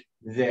state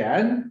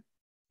then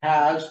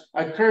has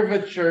a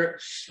curvature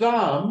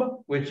sum,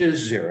 which is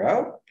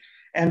 0,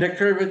 and a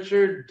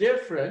curvature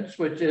difference,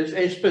 which is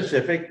a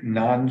specific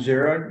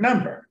non-zero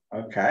number.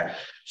 Okay,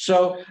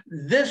 so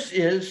this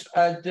is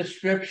a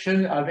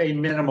description of a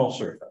minimal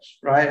surface,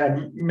 right?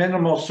 A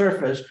minimal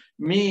surface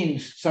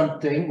means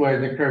something where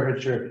the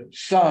curvature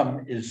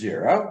sum is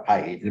 0,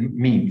 i.e. the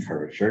mean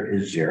curvature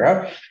is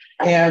 0,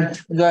 and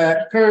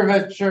the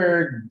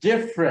curvature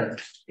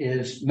difference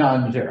is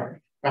non-zero,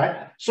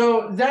 right?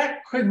 So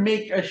that could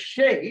make a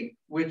shape,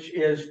 which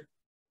is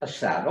a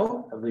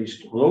saddle, at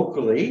least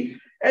locally.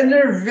 And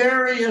there are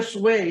various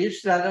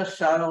ways that a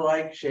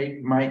satellite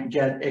shape might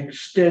get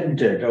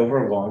extended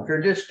over longer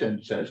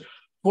distances.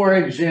 For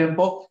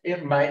example,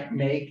 it might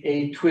make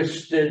a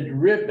twisted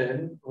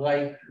ribbon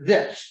like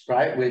this,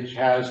 right, which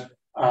has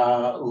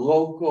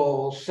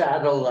local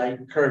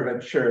satellite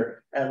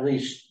curvature, at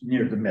least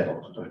near the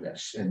middle of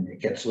this. And it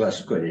gets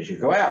less good as you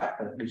go out,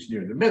 but at least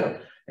near the middle,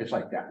 it's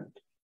like that.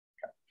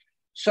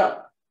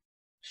 So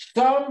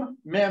some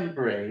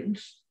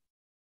membranes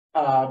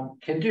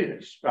can do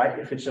this, right?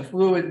 If it's a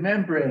fluid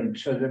membrane,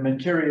 so the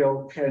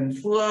material can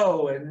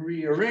flow and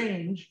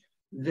rearrange,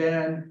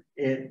 then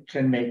it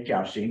can make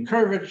Gaussian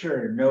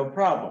curvature, no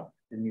problem.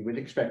 And you would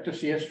expect to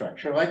see a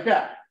structure like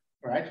that,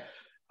 right?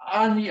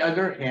 On the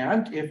other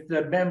hand, if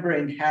the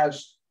membrane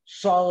has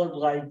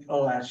solid-like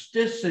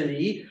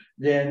elasticity,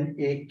 then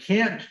it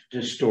can't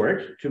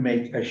distort to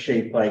make a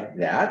shape like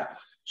that.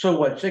 So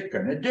what's it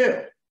going to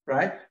do,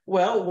 right?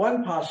 Well,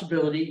 one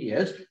possibility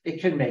is it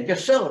can make a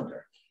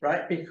cylinder,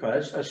 right?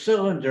 Because a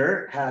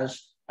cylinder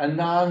has a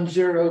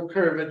non-zero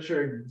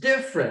curvature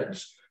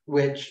difference,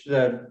 which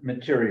the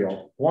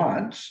material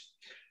wants.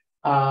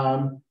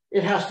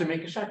 It has to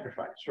make a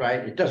sacrifice, right?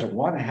 It doesn't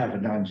want to have a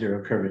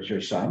non-zero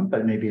curvature sum,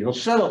 but maybe it'll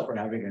settle for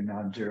having a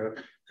non-zero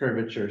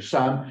curvature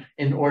sum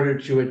in order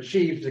to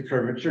achieve the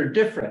curvature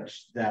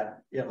difference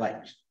that it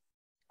likes.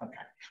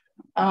 Okay.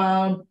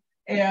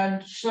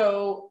 And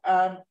so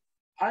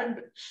I'm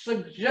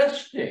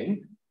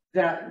suggesting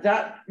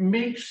that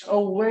makes a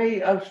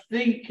way of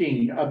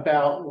thinking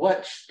about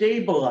what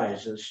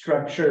stabilizes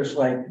structures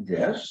like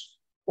this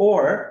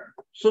or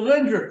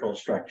cylindrical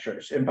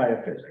structures in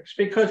biophysics,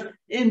 because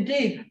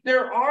indeed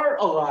there are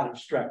a lot of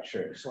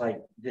structures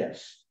like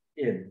this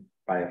in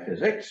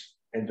biophysics,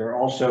 and there are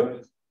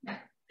also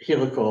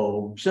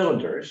helical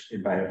cylinders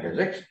in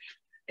biophysics.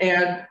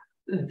 And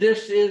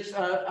this is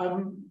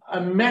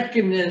a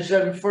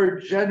mechanism for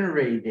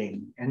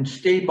generating and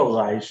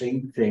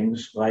stabilizing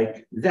things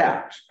like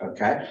that,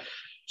 okay?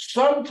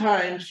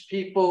 Sometimes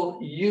people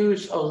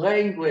use a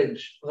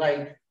language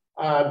like,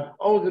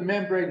 oh, the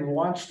membrane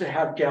wants to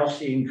have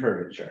Gaussian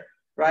curvature,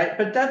 right?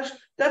 But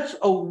that's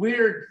a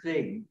weird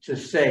thing to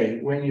say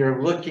when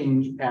you're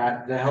looking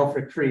at the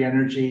Helfrich free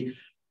energy,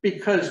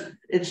 because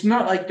it's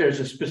not like there's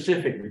a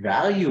specific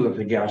value of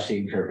the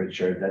Gaussian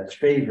curvature that's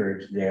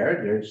favored there.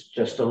 There's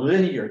just a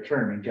linear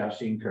term in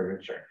Gaussian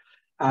curvature.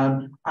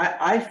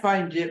 I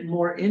find it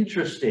more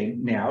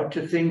interesting now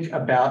to think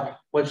about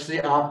what's the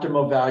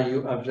optimal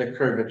value of the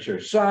curvature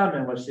sum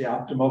and what's the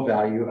optimal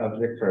value of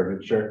the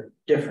curvature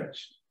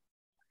difference.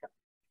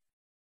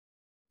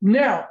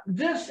 Now,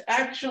 this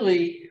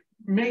actually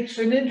makes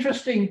an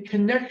interesting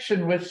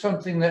connection with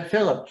something that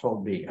Philip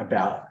told me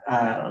about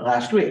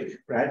last week,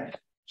 right?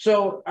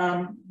 So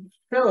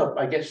Philip,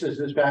 I guess this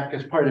is back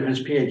as part of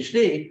his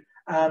PhD,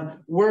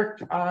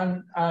 worked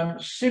on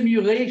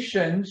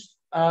simulations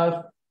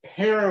of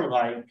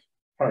hair-like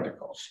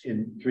particles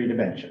in 3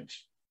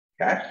 dimensions,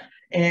 okay?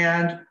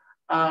 And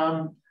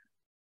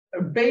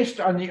based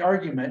on the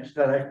argument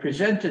that I've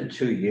presented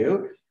to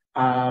you,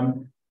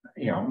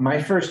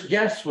 my first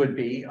guess would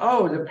be,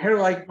 oh, the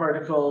hair-like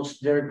particles,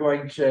 they're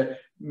going to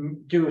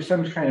do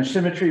some kind of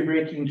symmetry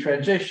breaking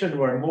transition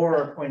where more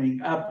are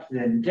pointing up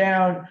than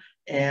down,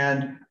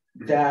 and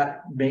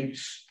that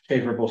makes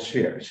favorable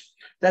spheres.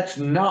 That's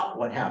not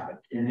what happened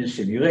in his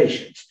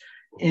simulations.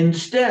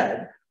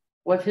 Instead,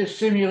 what his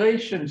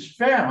simulations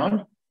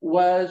found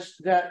was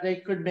that they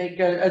could make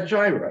a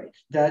gyroid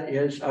that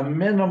is a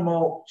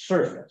minimal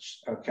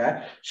surface,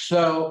 okay?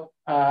 So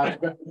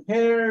the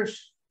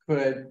hairs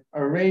could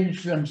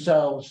arrange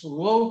themselves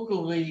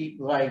locally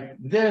like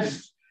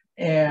this,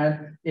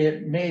 and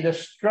it made a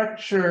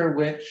structure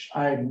which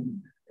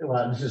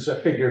this is a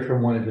figure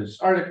from one of his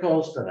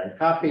articles that I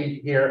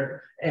copied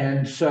here.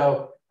 And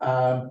so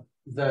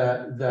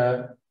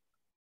the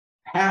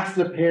half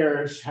the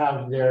pairs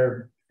have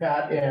their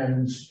fat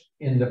ends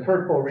in the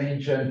purple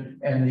region,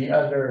 and the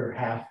other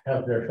half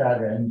have their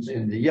fat ends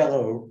in the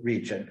yellow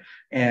region.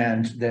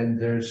 And then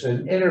there's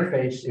an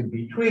interface in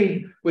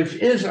between, which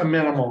is a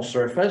minimal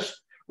surface,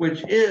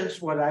 which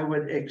is what I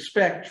would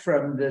expect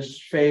from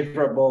this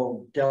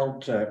favorable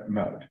delta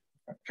mode,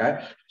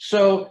 okay?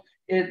 So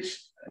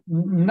it's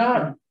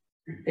not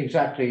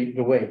exactly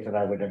the way that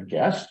I would have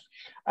guessed,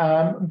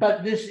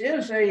 but this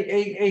is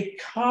a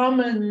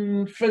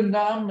common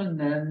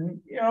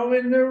phenomenon,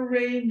 in the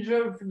range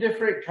of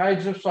different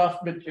kinds of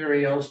soft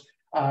materials,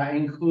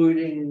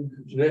 including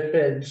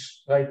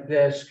lipids like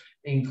this,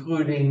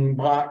 including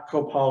black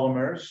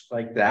copolymers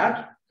like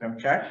that,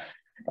 okay?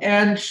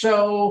 And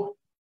so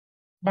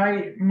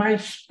my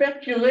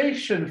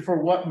speculation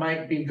for what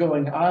might be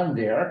going on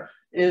there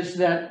is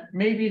that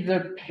maybe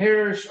the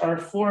pairs are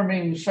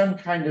forming some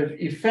kind of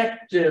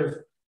effective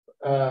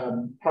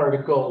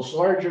particles,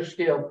 larger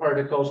scale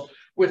particles,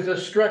 with a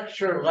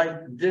structure like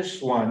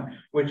this one,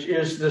 which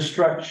is the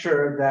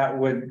structure that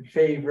would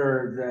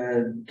favor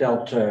the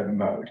delta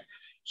mode.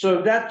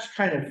 So that's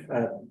kind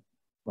of,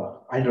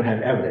 well, I don't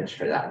have evidence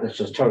for that. That's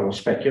just total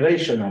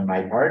speculation on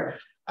my part.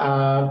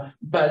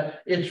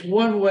 But it's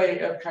one way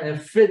of kind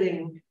of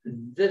fitting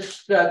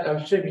this set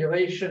of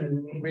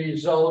simulation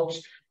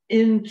results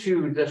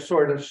into the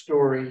sort of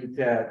story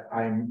that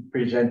I'm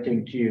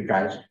presenting to you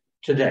guys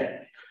today.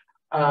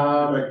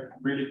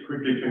 Really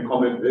quickly can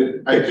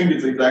comment. I think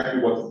it's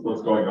exactly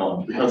what's going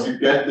on, because you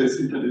get this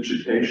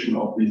interdigitation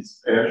of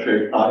these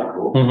pear-shaped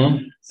particles,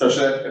 such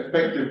that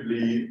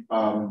effectively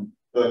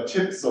the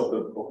tips of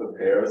the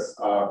pairs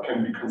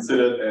can be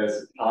considered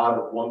as part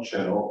of one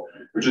channel,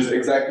 which is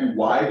exactly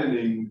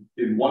widening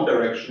in one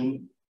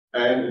direction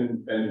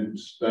and then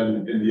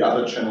in the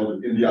other channel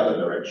in the other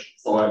direction.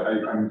 So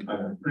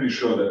I'm pretty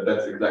sure that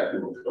that's exactly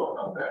what's going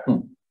on there.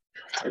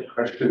 A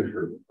question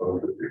for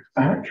both of you.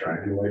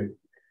 Triangulate.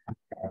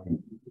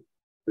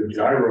 The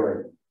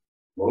gyroid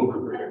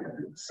locally,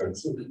 in the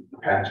sense of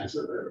patches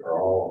of it, are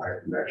all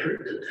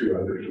isometric to 2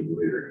 others of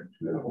later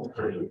minimal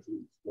surfaces.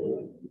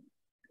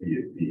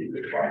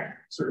 The defined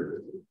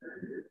surface.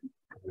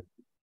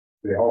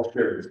 They all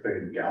share the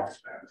same Gauss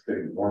band,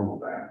 same normal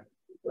band,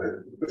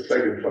 but the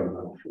second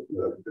fundamental,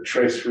 the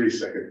trace-free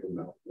second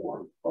fundamental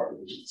form, part of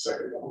which is the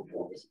second level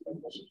form, is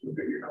the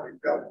big calling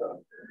delta,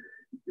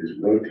 is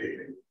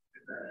rotating.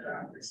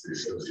 It's the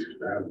associated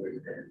family.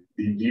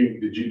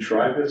 Did you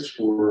try this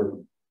for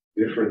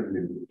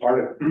different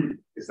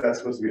is that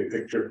supposed to be a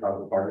picture of how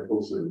the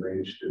particles are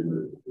arranged in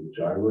the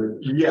gyroid?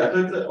 Yeah,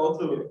 that's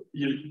also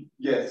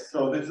yes.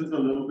 So this is a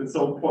little bit,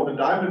 so for the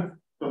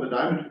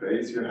diamond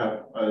phase, you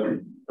have a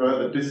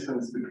further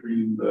distance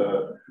between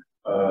the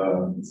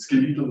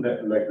skeletal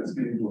net, like the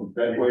skeletal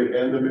network,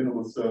 and the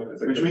minimal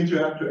surface, which means you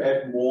have to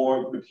add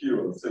more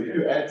material. So if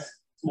you add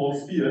small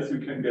spheres, you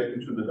can get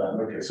into the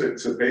diamond. Okay,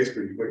 so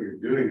basically what you're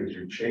doing is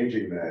you're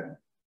changing that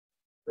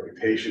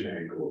rotation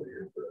angle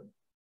here, the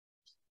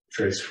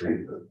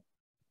trace-free,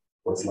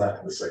 what's left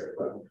of the second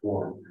level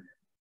form,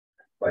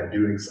 by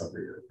doing something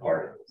to the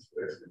particles.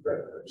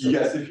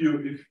 Yes, if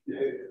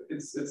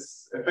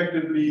it's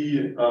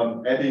effectively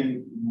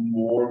adding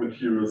more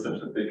material such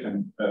that they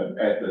can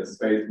add that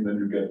space, and then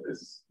you get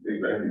this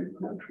exactly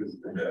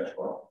in there as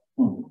well.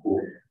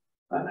 Cool.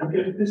 And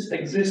if this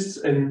exists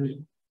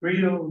in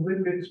real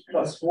lipids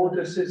plus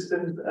water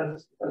systems,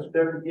 as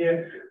shown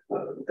here,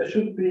 there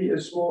should be a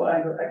small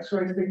angle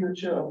X-ray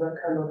signature of that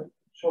kind of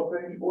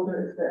short-range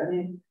order. Is there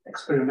any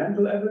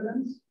experimental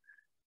evidence?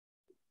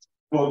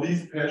 For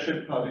these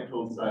pear-shaped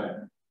particles,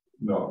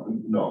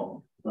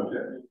 no, not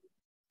yet.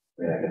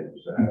 Yeah, I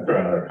can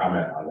throw another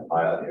comment on the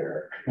file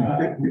here.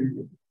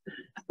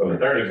 For the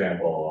third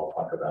example,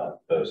 I'll talk about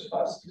those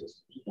class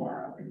systems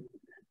more.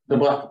 The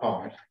black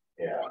polymers.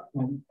 Yeah,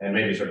 and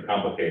maybe sort of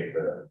complicate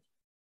the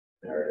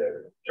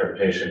narrative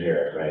interpretation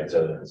here, right?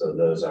 So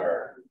those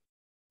are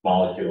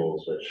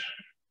molecules which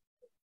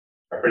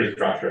are pretty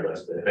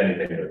structureless, but if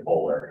anything, they're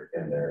polar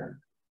in their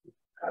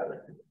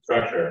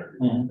structure,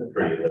 they're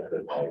pretty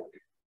lipid-like.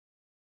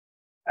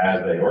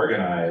 As they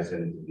organize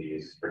into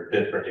this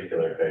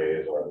particular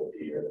phase, or the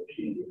P or the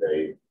P,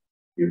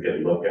 you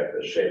can look at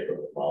the shape of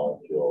the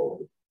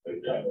molecule.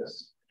 We've done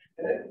this,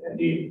 and it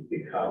indeed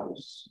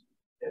becomes,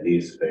 in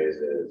these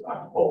phases,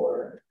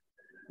 unpolar,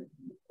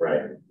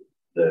 right?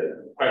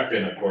 The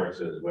question, of course,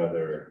 is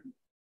whether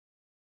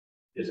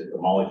is it the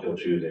molecule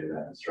choosing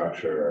that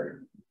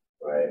structure,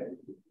 right?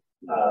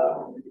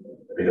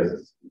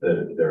 Because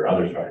there are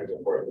other structures,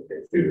 of course, that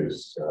they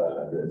choose.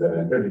 There's an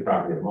intrinsic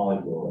property of the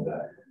molecule, and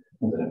that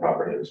is a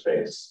property of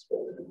space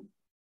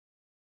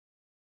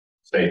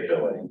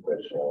filling,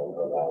 which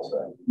allows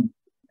that.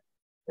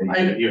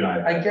 You and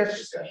I guess,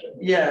 discussion.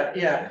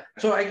 Yeah.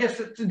 So I guess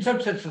in some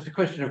sense, it's a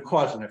question of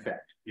cause and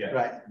effect. Yeah.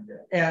 Right.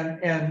 Yeah.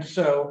 And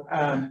so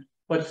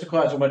what's the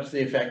cause and what's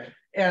the effect?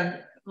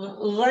 And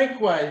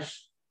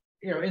likewise,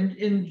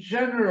 in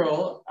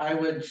general, I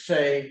would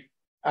say,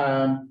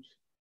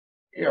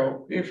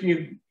 if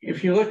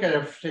you look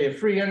at say a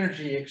free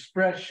energy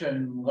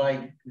expression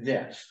like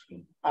this,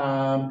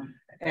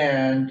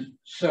 and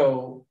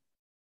so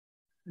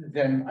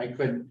then I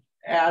could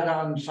add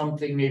on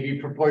something maybe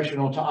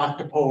proportional to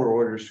octopolar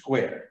order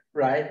squared,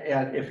 right?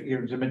 And if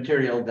it's a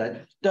material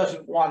that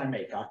doesn't want to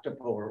make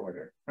octopolar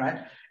order,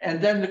 right?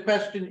 And then the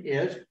question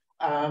is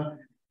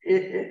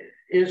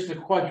the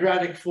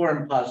quadratic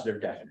form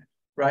positive definite,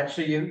 right?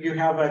 So you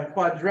have a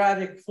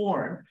quadratic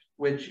form,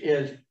 which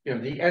is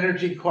the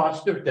energy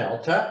cost of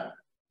delta,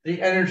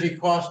 the energy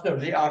cost of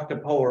the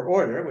octopolar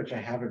order, which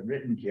I haven't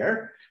written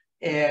here,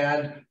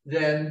 and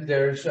then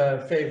there's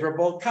a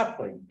favorable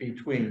coupling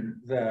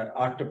between the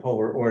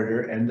octopolar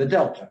order and the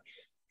delta.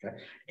 Okay.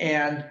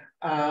 And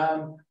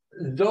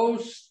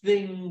those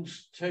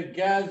things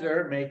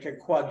together make a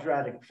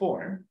quadratic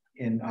form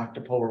in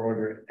octopolar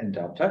order and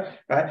delta,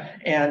 right?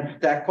 And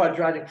that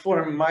quadratic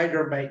form might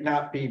or might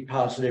not be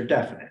positive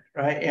definite,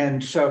 right?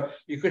 And so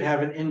you could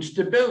have an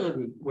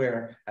instability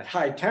where at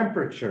high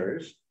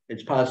temperatures,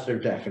 it's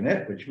positive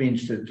definite, which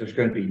means that there's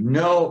going to be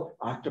no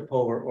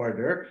octopolar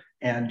order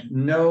and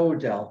no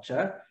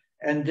delta.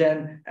 And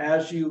then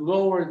as you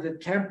lower the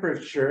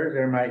temperature,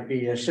 there might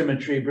be a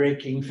symmetry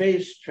breaking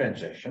phase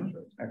transition,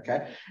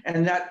 okay?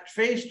 And that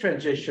phase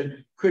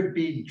transition could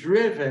be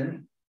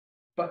driven,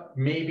 but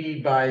maybe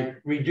by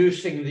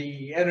reducing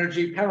the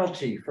energy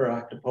penalty for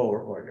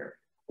octopolar order,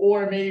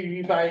 or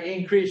maybe by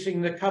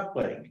increasing the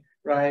coupling,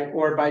 right?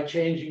 Or by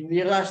changing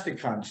the elastic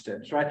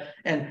constants, right?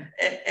 And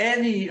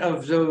any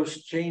of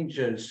those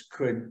changes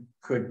could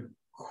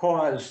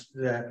cause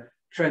the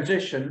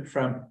transition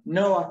from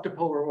no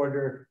octopolar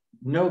order,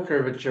 no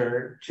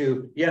curvature,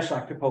 to yes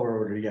octopolar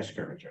order, yes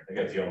curvature. I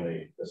guess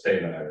the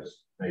statement I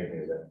was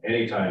making is that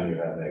anytime you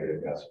have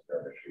negative Gaussian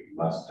curvature, you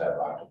must have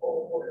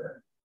octopolar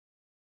order.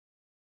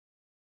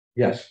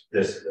 Yes.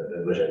 This,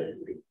 which I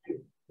agree.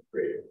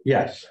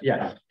 Yes.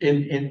 Yes.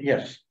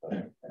 Yes. I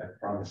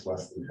promise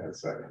less than 10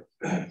 seconds.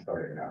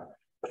 Starting now.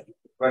 The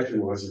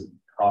question wasn't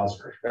cause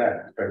or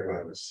effect. In fact, what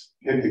I was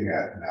hinting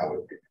at and how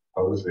it could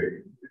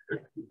proposing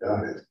could be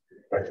done is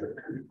the question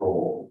of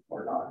control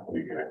or not.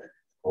 We can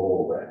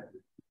control that.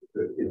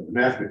 The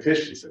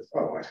mathematician says,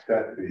 oh, I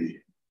set the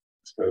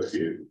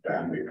associated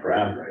family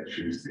parameter, I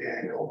choose the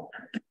angle,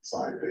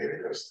 sine theta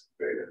goes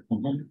to theta.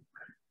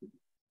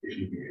 If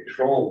you can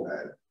control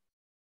that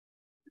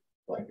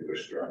molecular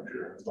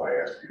structure, if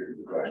I ask you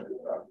the question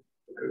about,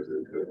 because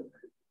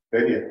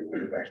then you have to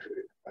put it back to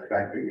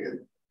affecting it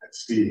at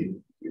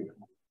speed,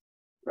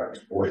 perhaps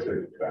forcing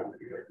it down to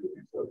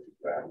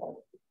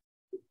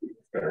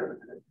the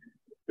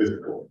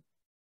physical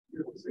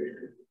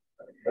utilization.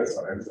 That's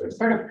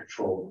part of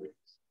control.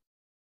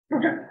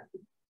 Okay.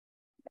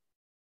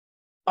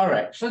 All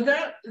right. So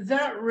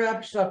that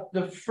wraps up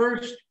the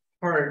first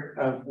part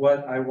of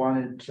what I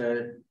wanted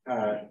to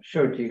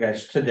show to you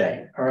guys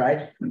today. All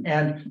right.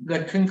 And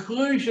the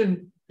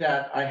conclusion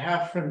that I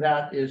have from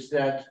that is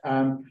that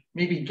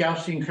maybe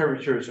Gaussian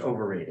curvature is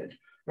overrated,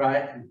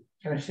 right?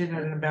 Can I say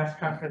that in a math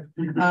conference?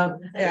 And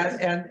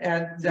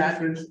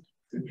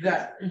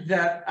that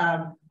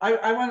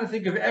I want to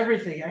think of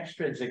everything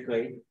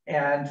extrinsically,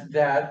 and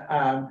that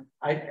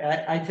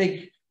I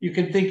think you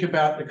can think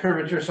about the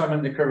curvature sum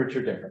and the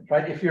curvature difference,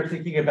 right? If you're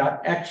thinking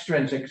about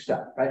extrinsic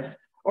stuff, right?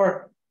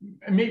 Or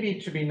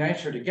maybe to be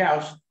nicer to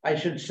Gauss, I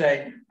should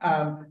say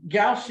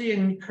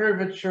Gaussian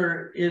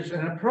curvature is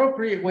an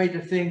appropriate way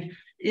to think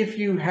if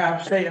you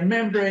have, say, a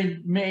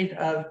membrane made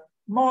of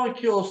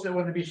molecules that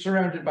want to be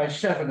surrounded by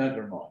 7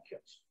 other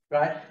molecules,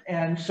 right?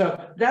 And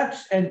so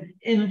that's an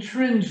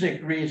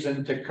intrinsic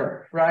reason to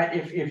curve, right?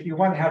 If you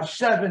want to have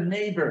 7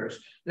 neighbors,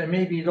 then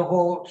maybe the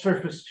whole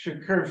surface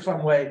should curve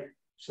some way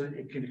so that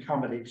it can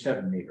accommodate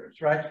 7 neighbors,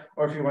 right?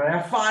 Or if you want to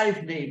have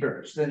 5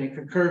 neighbors, then it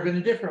could curve in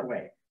a different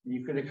way.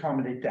 You could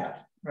accommodate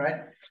that,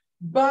 right?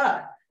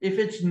 But if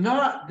it's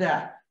not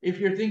that, if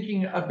you're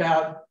thinking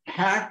about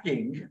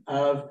hacking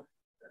of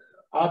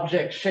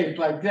objects shaped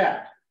like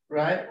that,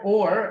 right,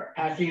 or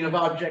packing of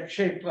object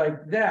shaped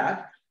like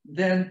that,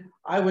 then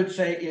I would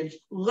say it's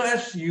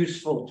less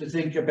useful to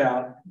think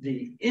about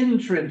the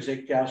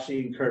intrinsic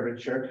Gaussian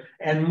curvature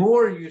and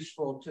more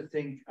useful to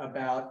think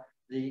about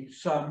the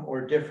sum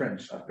or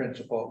difference of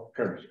principal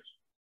curvatures.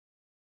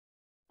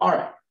 All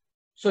right,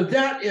 so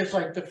that is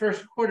like the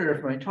first quarter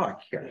of my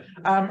talk here.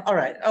 All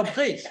right, oh,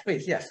 please,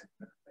 yes.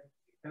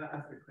 Can I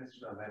ask a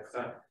question on that?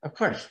 So, of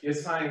course. You're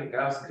saying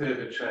Gauss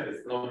curvature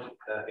is not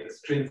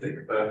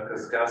extrinsic, but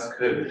because Gauss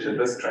curvature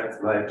does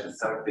translate to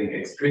something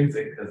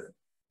extrinsic, because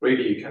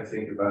really you can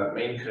think about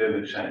mean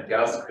curvature and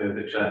Gauss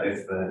curvature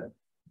as the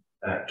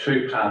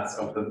two parts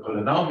of the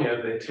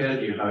polynomial that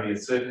tell you how your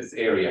surface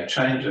area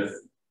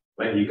changes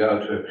when you go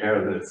to a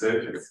parallel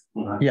surface.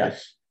 Right?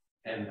 Yes.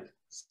 And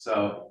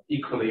so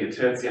equally, it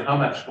tells you how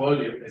much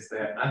volume is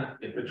there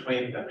in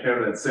between the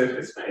parallel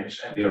surface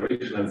patch and the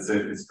original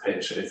surface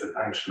patch as a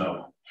function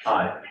of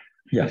I.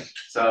 Yes.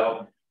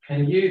 So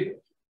can you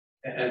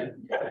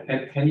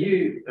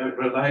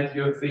relate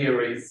your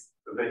theories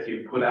that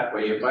you put up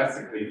where you're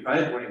basically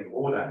favoring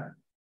order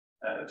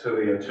to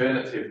the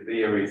alternative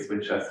theories,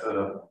 which are sort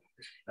of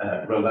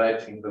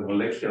relating the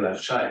molecular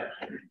shape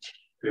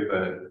to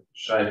the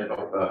shape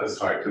of the,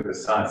 to the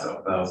size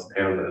of those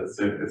parallel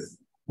surface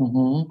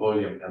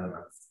volume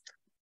elements?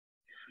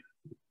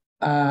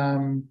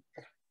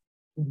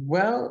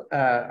 Well,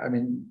 I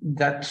mean,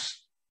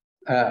 that's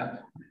a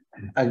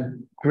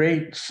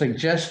great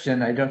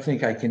suggestion. I don't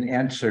think I can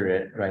answer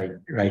it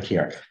right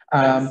here.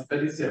 But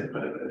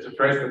to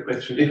phrase the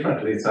question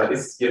differently, so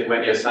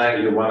when you're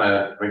saying you want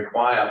to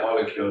require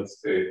molecules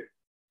to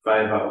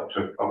favor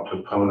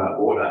octopolar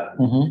order,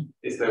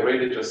 is there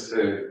really just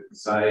to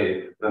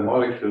say the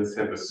molecules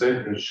have a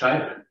certain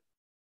shape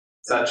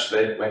such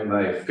that when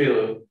they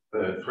fill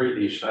the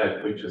 3D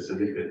shape, which is a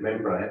lipid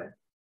membrane,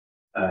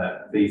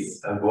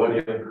 these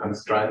volume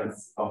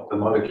constraints of the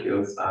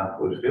molecules are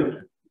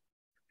fulfilled?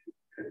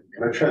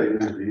 Can I try to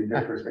intervene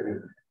there for a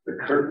second? The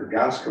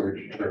Gauss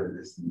curvature term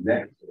is the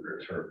next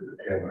order term of the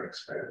Taylor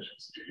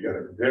expansions. If you got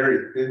a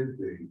very thin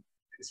thing,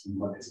 it's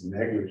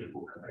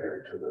negligible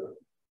compared to the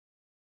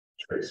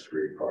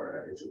trace-free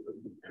part. It's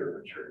the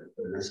curvature.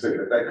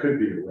 That could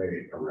be a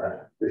way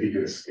around that he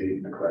could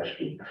escape the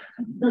question.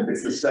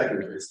 It's the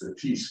second. It's the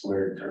t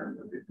squared term,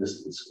 the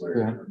distance squared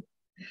term.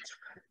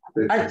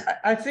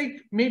 I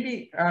think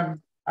maybe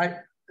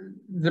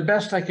the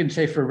best I can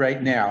say for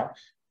right now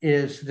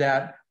is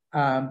that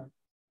I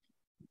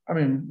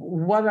mean,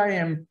 what I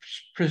am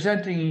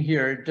presenting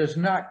here does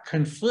not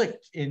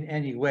conflict in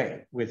any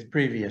way with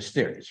previous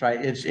theories, right?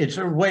 It's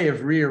a way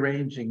of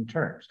rearranging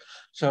terms.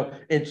 So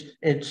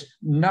it's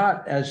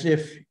not as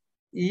if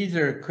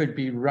either could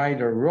be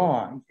right or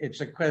wrong.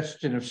 It's a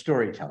question of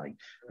storytelling,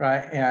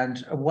 right?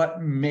 And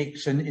what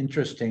makes an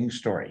interesting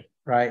story,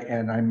 right?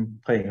 And I'm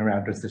playing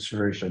around with this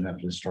version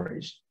of the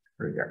stories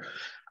for here.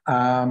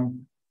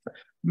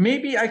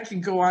 Maybe I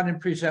can go on and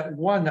present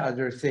one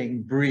other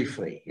thing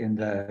briefly in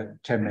the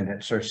 10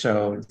 minutes or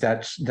so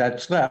that's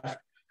left.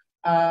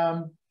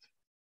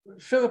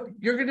 Philip,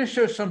 you're going to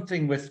show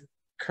something with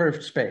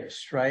curved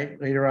space, right?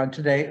 Later on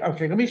today.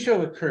 Okay, let me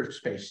show a curved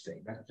space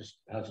thing. That just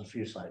has a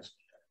few slides.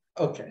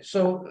 Okay,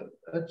 so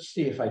let's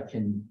see if I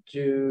can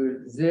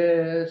do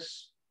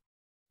this.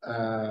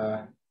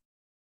 I'm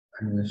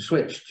going to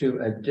switch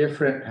to a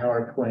different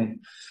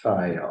PowerPoint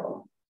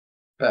file.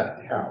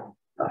 But how?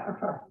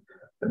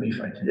 Let me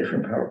find a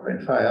different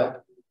PowerPoint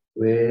file,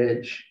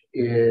 which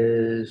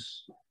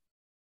is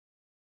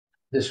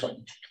this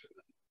one.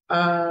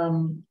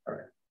 All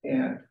right,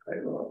 and I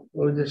will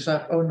load this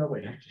up. Oh no,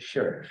 wait, I have to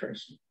share it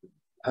first.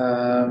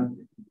 I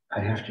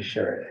have to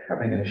share it. How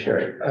am I going to share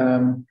it?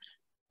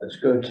 Let's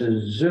go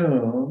to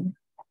Zoom.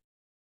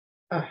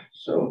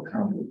 So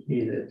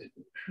complicated.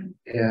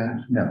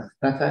 Yeah, no,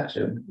 not that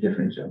Zoom,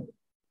 different Zoom.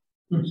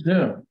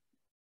 Zoom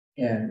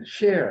and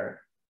share.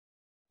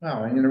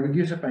 Wow, I'm going to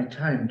use up my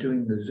time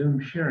doing the Zoom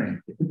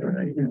sharing.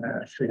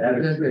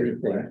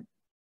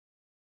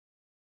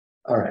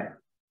 All right,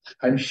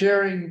 I'm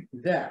sharing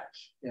that,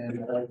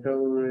 and I'll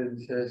go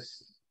into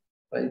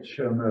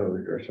slideshow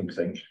mode or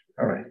something.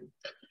 All right,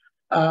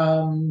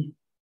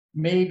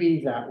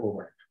 maybe that will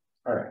work.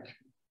 All right.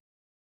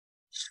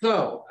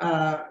 So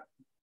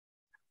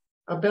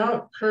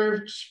about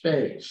curved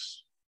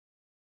space.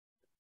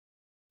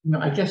 You know,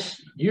 I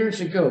guess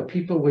years ago,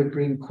 people would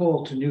bring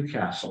coal to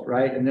Newcastle,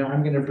 right? And now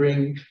I'm going to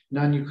bring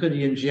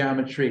non-Euclidean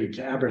geometry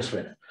to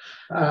Aberystwyth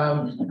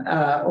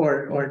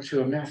or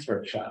to a math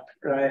workshop,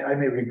 right? I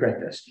may regret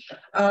this.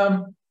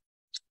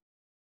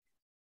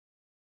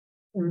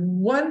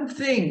 One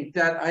thing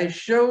that I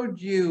showed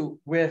you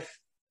with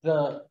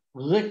the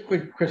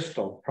liquid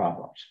crystal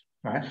problems,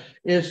 right,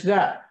 is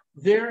that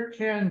there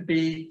can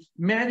be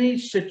many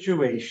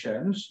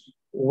situations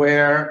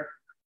where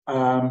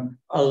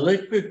a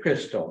liquid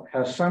crystal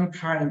has some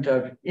kind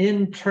of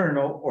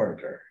internal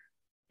order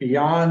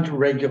beyond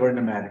regular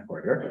nematic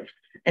order,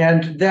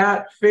 and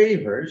that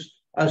favors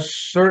a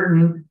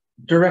certain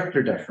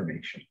director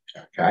deformation,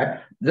 okay?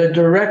 The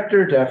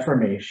director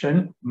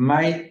deformation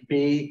might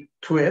be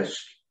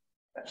twist,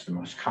 That's the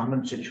most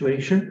common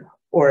situation.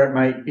 Or it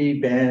might be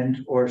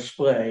bend or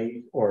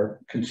splay, or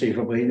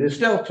conceivably this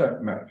delta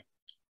mode.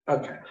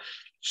 Okay,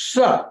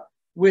 so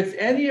with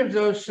any of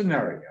those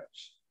scenarios,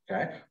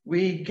 okay,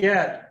 we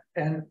get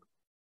an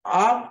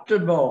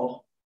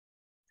optimal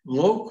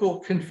local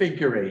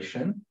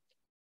configuration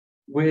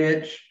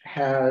which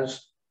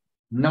has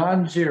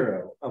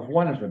non-zero of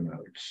one of the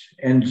modes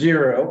and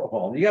zero of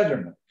all the other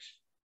modes.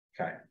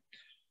 Okay,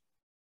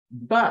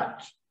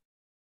 but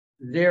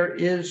there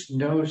is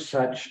no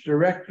such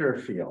director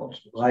field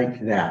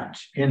like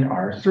that in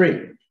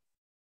R3,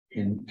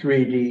 in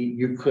 3D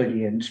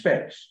Euclidean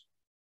space.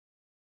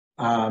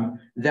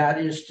 That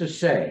is to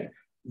say,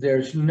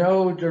 there's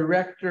no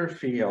director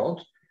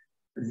field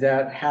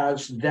that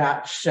has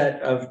that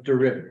set of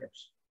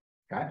derivatives.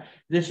 Okay?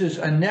 This is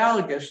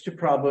analogous to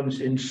problems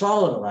in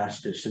solid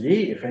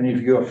elasticity, if any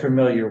of you are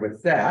familiar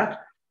with that,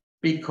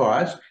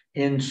 because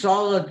in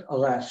solid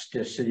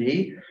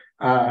elasticity,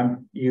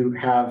 you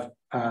have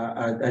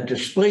a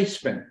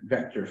displacement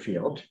vector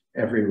field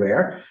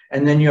everywhere,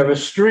 and then you have a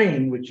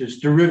strain, which is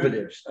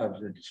derivatives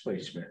of the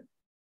displacement.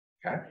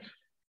 Okay,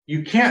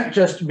 you can't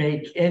just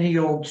make any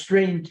old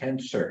strain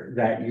tensor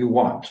that you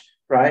want,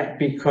 right?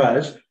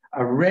 Because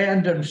a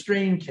random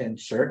strain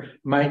tensor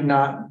might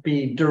not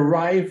be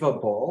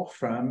derivable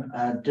from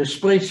a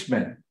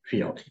displacement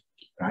field,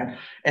 right?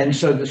 And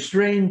so the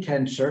strain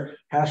tensor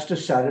has to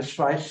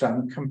satisfy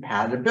some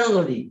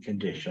compatibility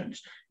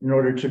conditions in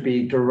order to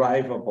be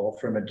derivable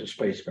from a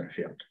displacement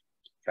field,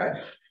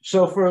 okay?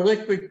 So for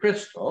liquid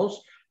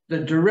crystals, the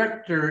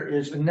director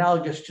is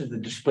analogous to the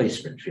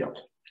displacement field.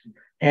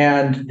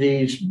 And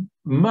these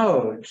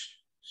modes,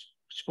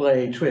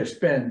 splay, twist,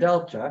 bend,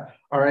 delta,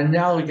 are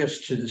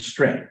analogous to the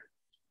strain,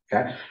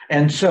 okay?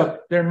 And so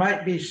there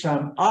might be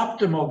some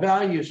optimal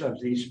values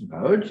of these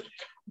modes,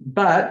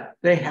 but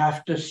they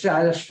have to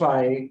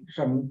satisfy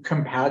some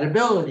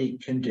compatibility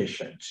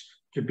conditions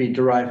to be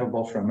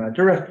derivable from a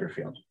director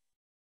field.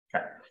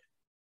 Okay.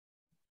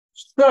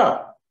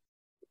 So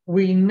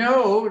we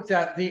know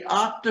that the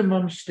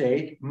optimum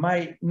state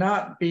might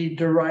not be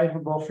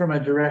derivable from a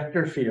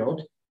director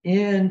field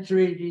in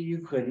 3D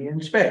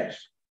Euclidean space.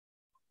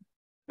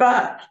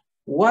 But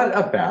what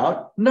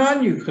about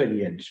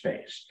non-Euclidean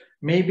space?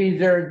 Maybe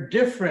there are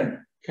different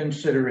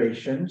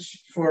considerations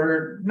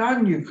for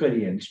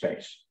non-Euclidean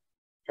space,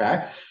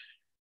 okay?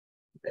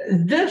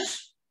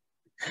 This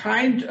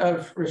kind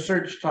of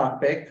research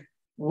topic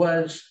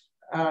was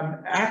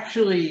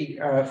actually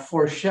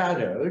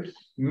foreshadowed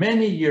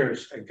many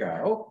years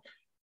ago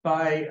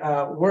by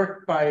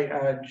work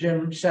by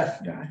Jim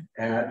Sethna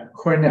at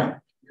Cornell,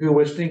 who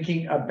was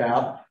thinking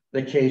about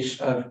the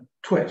case of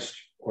twist,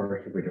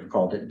 or he would have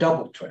called it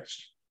double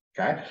twist.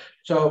 Okay,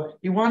 so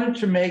he wanted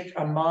to make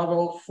a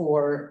model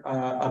for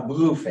a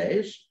blue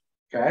phase,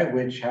 okay,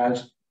 which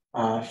has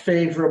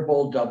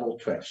favorable double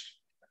twist,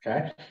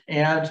 okay?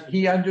 And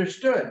he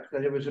understood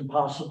that it was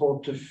impossible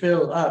to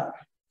fill up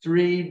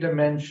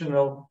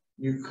three-dimensional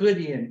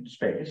Euclidean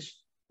space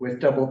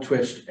with double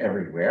twist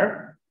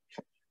everywhere.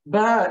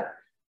 But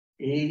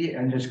he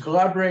and his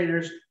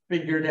collaborators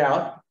figured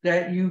out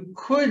that you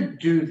could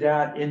do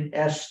that in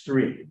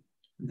S3.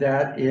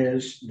 That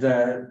is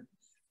the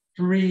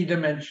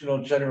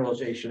three-dimensional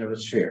generalization of a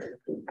sphere,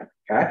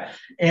 okay?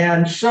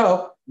 And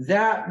so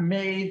that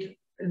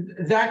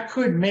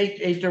could make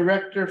a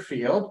director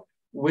field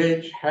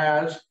which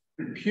has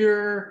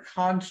pure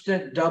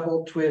constant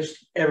double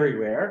twist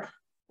everywhere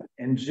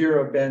and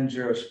zero bend,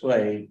 zero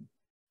splay.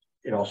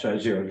 It also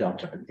has zero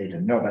delta, but they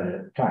didn't know about it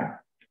at the time.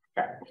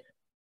 Okay.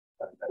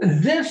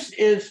 This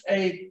is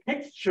a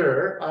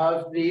picture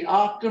of the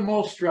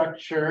optimal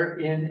structure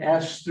in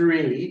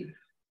S3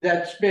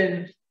 that's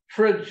been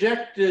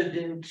projected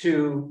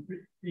into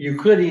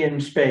Euclidean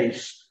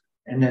space,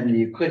 and then the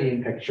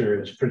Euclidean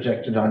picture is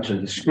projected onto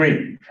the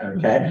screen,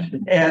 okay?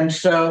 And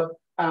so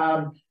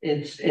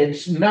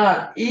it's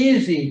not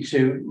easy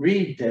to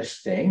read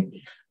this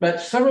thing, but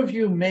some of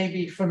you may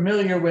be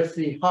familiar with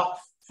the Hopf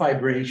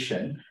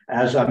fibration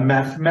as a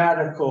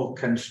mathematical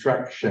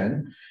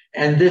construction,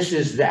 and this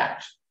is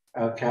that.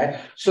 Okay,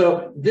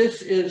 so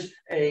this is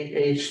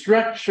a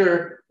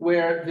structure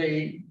where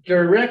the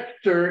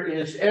director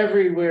is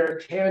everywhere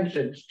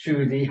tangent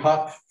to the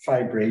Hopf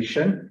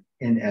fibration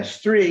in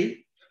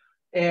S3,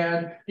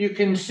 and you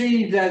can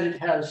see that it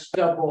has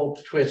double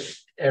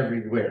twist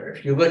everywhere.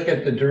 If you look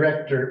at the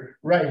director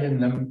right in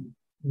the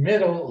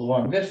middle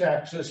along this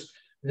axis,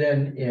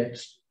 then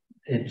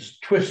it's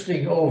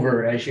twisting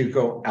over as you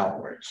go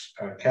outwards,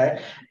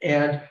 okay?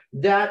 And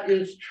that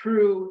is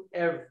true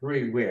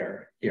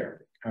everywhere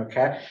here.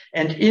 Okay,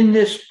 and in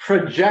this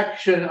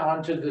projection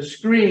onto the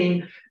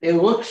screen, it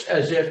looks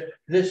as if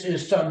this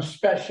is some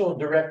special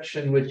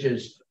direction which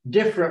is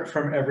different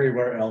from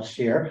everywhere else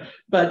here.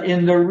 But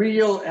in the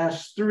real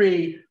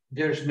S3,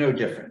 there's no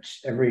difference.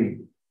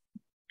 Every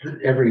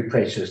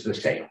place is the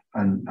same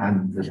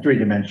on the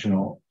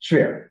three-dimensional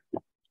sphere.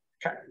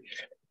 Okay,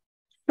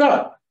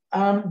 so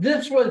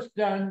this was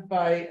done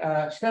by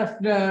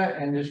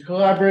Sethna and his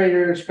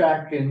collaborators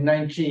back in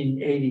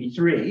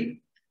 1983.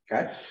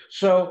 Okay,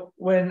 so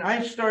when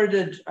I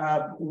started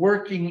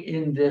working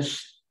in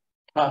this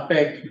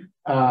topic,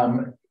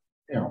 you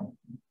know,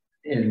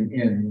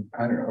 in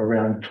I don't know,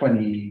 around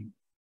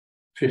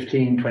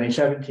 2015,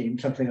 2017,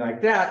 something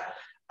like that,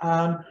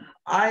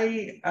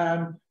 I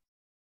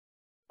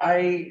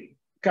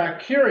got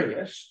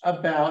curious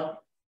about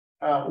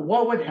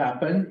what would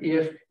happen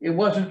if it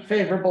wasn't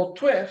favorable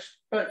twist,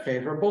 but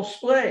favorable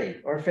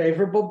splay, or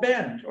favorable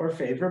bend, or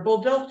favorable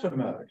delta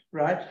mode,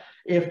 right?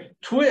 If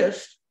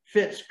twist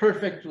fits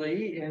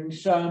perfectly in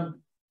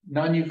some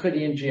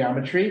non-Euclidean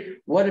geometry,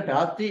 what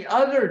about the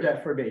other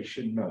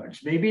deformation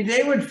modes? Maybe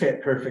they would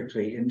fit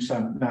perfectly in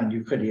some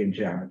non-Euclidean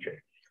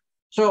geometry.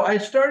 So I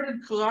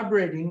started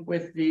collaborating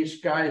with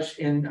these guys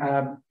in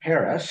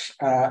Paris,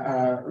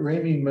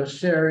 Rémi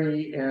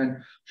Mosseri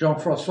and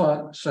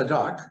Jean-François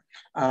Sadoc.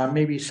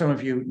 Maybe some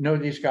of you know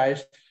these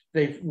guys.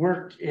 They've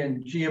worked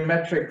in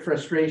geometric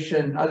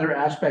frustration, other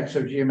aspects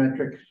of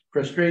geometric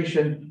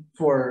frustration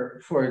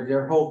for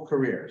their whole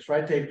careers,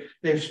 right?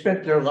 They've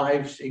spent their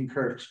lives in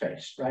curved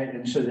space, right?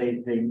 And so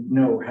they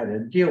know how to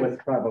deal with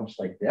problems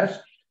like this,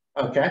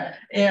 okay?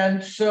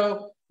 And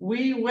so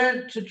we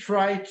went to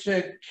try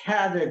to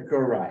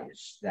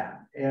categorize that.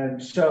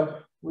 And so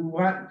we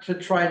want to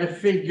try to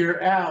figure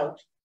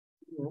out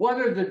what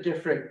are the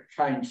different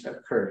kinds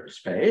of curved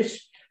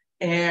space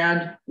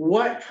and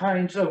what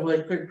kinds of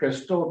liquid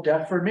crystal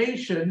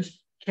deformations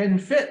can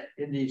fit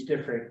in these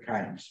different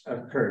kinds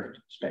of curved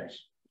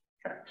space.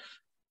 Okay.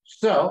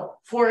 So,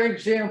 for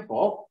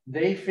example,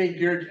 they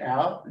figured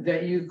out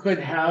that you could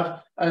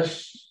have a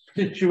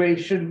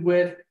situation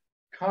with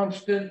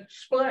constant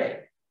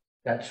splay.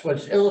 That's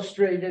what's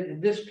illustrated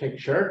in this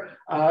picture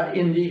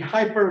in the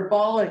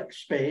hyperbolic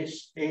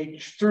space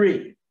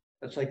H3.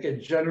 That's like a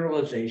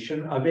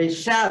generalization of a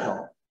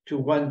saddle to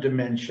one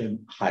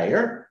dimension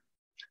higher.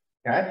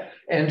 Okay,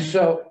 and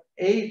so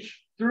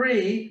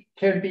H3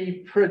 can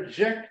be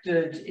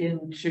projected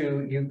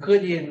into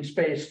Euclidean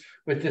space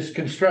with this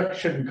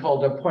construction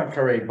called a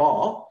Poincaré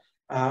ball,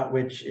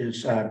 which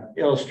is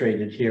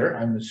illustrated here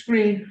on the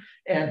screen.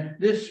 And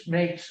this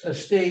makes a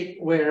state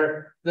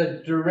where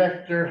the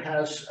director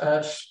has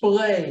a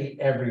splay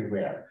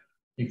everywhere.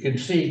 You can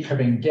see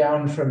coming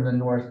down from the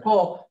North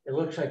Pole, it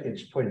looks like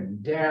it's pointing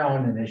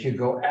down, and as you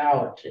go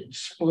out, it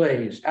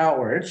splays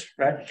outwards,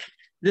 right?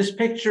 This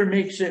picture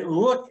makes it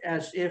look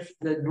as if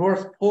the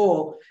North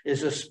Pole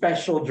is a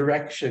special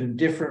direction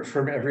different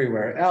from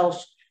everywhere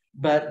else,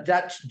 but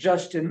that's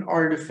just an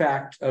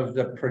artifact of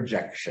the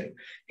projection.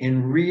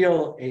 In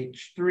real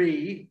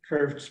H3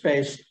 curved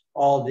space,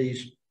 all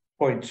these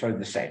points are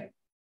the same.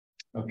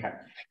 Okay,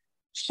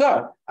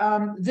 so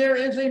there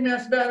is a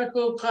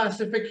mathematical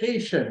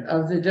classification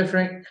of the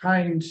different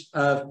kinds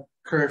of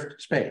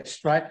curved space,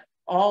 right?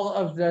 All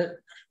of the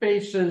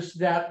spaces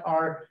that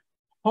are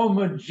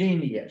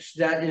homogeneous,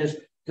 that is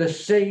the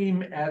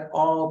same at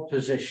all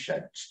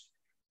positions.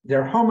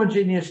 They're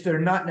homogeneous, they're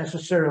not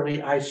necessarily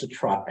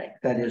isotropic.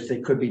 That is, they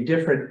could be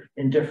different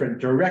in different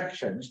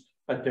directions,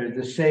 but they're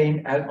the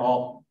same at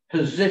all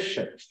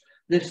positions.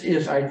 This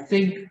is, I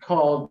think,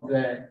 called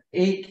the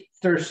 8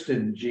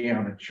 Thurston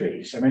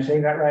geometries. Am I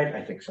saying that right?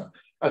 I think so.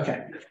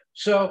 Okay,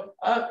 so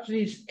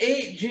these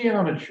 8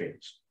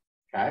 geometries,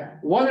 okay,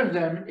 one of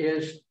them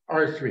is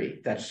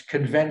R3, that's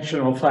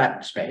conventional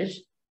flat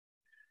space.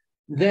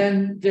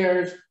 Then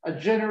there's a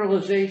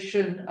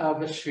generalization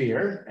of a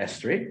sphere,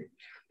 S3.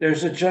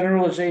 There's a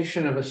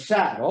generalization of a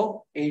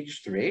saddle,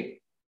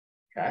 H3.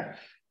 Okay.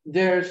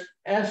 There's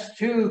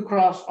S2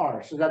 cross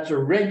R. So that's a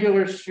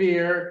regular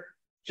sphere,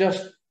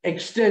 just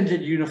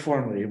extended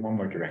uniformly in one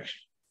more direction.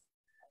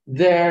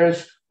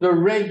 There's the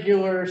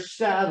regular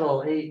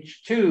saddle,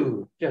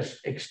 H2,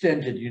 just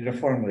extended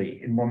uniformly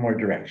in one more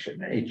direction,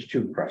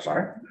 H2 cross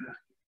R.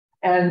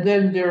 And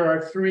then there are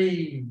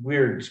 3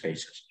 weird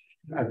spaces.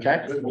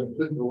 Okay. The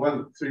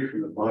 1, 3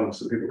 from the bottom,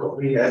 so people go,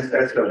 SL2.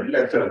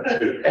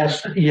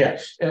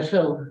 Yes,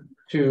 SL2,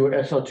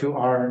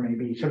 SL2R,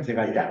 maybe something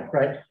like that,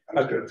 right? I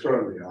was going to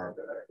throw in the R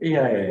back.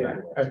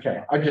 Yeah.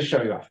 Okay, I'll just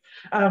show you off.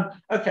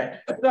 Okay,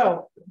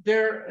 so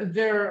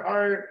there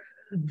are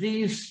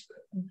these.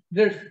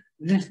 This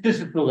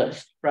is the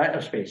list, right,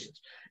 of spaces,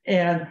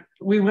 and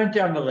we went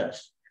down the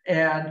list,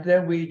 and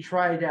then we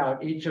tried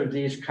out each of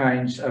these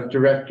kinds of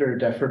director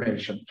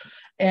deformation,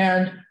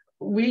 and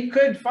we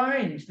could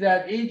find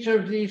that each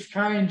of these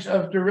kinds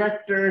of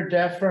director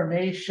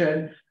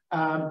deformation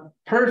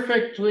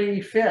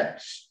perfectly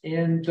fits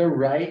in the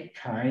right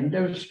kind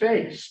of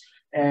space.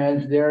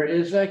 And there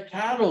is a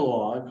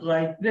catalog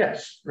like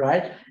this,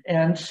 right?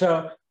 And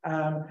so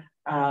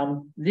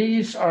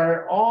these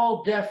are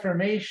all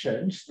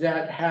deformations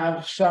that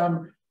have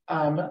some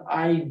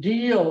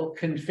ideal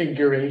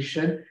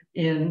configuration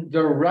in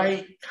the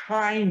right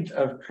kind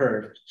of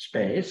curved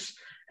space.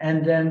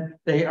 And then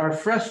they are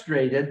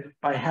frustrated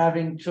by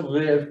having to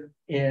live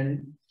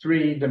in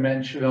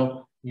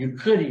 3-dimensional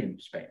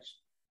Euclidean space.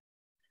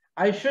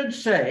 I should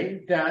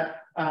say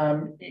that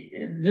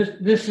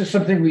this is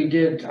something we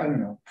did, I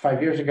don't know,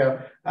 5 years ago.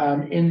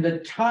 In the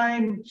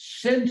time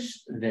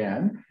since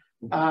then,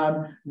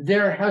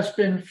 there has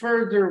been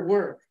further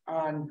work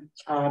on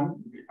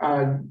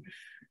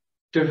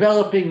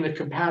developing the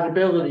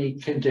compatibility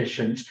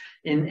conditions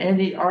in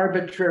any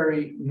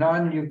arbitrary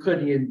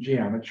non-Euclidean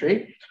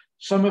geometry.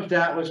 Some of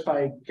that was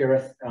by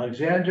Gareth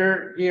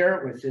Alexander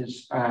here with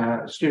his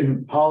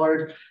student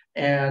Pollard,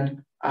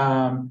 and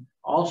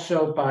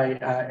also by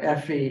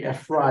Effie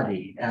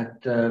Efrati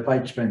at the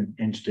Weizmann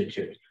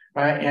Institute,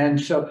 right? And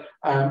so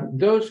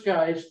those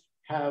guys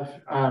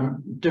have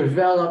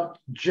developed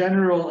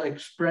general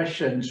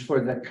expressions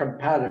for the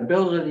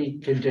compatibility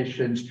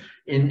conditions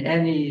in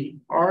any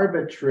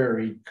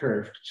arbitrary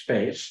curved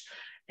space.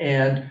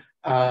 And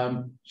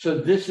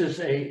so this is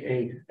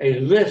a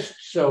list.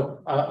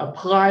 So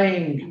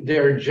applying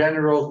their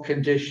general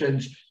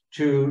conditions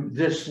to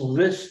this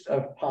list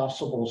of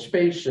possible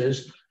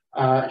spaces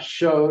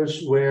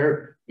shows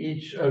where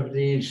each of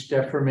these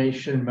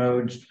deformation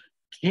modes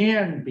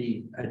can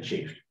be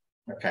achieved.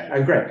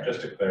 Okay, great.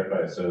 Just to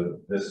clarify, so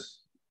this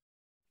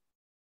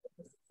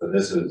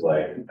is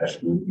like, I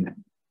should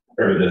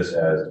remember this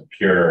as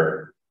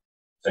pure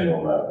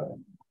single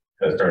mode,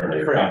 because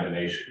certainly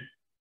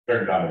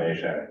certain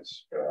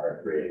combinations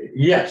are R3.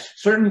 Yes,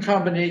 certain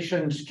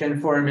combinations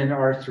can form in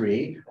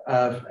R3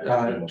 of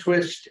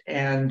twist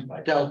and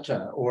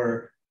delta,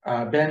 or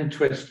bend,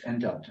 twist,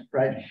 and delta,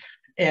 right?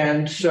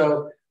 And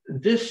so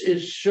this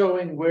is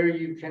showing where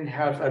you can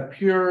have a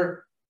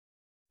pure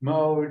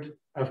mode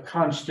of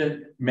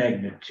constant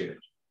magnitude,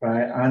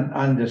 right,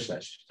 on this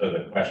list. So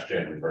the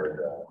question for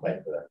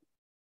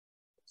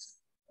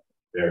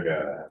they're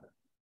gonna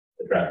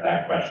address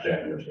that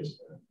question, which is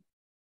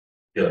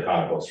the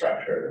helicoidal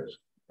structures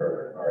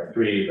for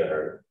R3 that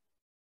are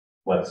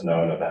what's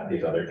known about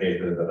these other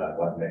cases about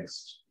what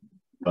mixed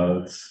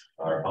modes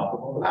are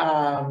possible.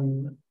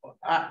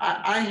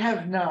 I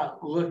have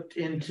not looked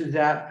into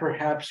that.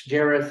 Perhaps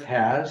Gareth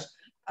has.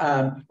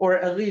 Or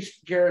at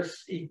least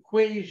Gareth's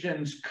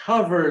equations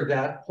cover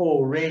that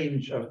whole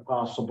range of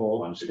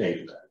possible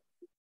states.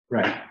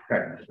 Right.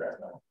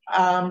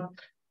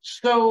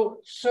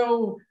 So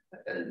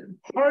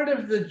part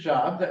of the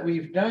job that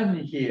we've done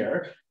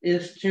here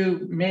is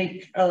to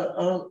make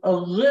a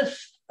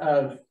list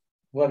of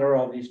what are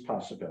all these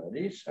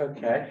possibilities.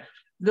 Okay.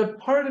 The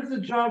part of the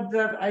job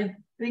that I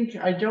think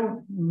I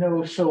don't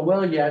know so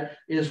well yet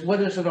is what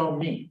does it all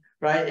mean?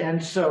 Right.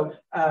 And so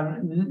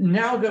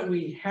now that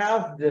we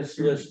have this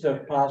list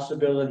of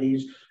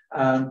possibilities,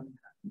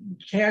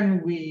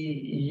 can we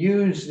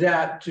use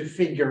that to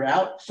figure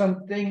out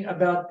something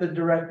about the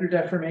director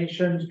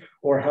deformations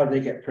or how they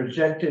get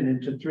projected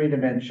into 3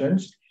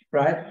 dimensions,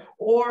 right?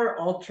 Or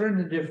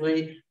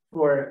alternatively,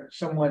 for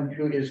someone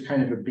who is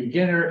kind of a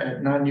beginner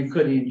at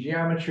non-Euclidean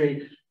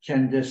geometry,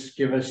 can this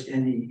give us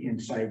any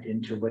insight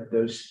into what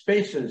those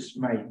spaces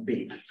might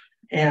be?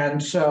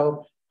 And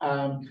so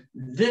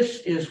this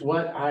is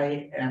what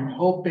I am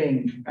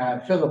hoping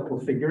Philip will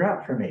figure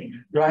out for me,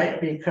 right?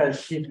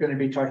 Because he's going to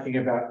be talking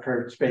about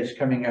curved space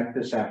coming up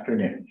this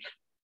afternoon.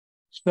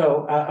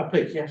 So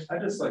please, yes. I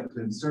just like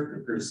to insert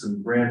that there's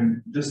some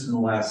brand, just in the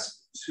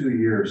last 2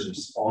 years,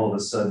 just all of a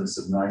sudden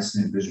some nice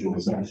new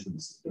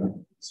visualizations,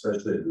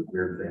 especially the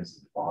weird things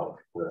at the bottom of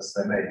the list.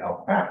 That may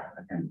help. I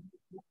can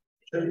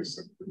show you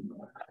something.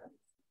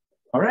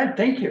 All right,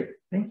 thank you.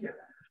 Thank you.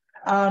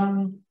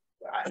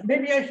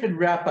 Maybe I should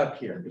wrap up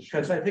here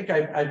because I think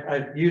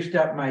I've used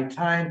up my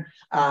time.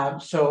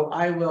 So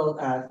I will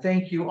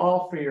thank you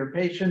all for your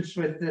patience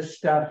with this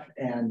stuff,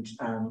 and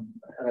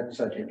let's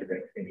take a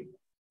break. Maybe.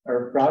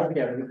 Or Rob,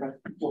 you have any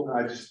questions?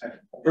 Well,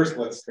 first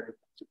let's start.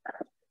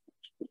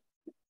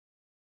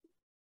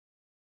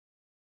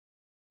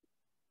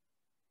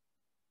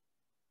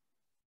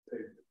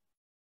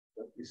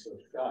 Don't be so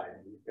shy.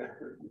 You've got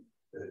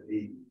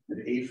the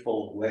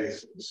eightfold way,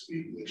 so to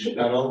speak, which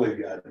not only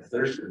got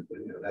Thurston, but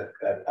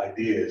that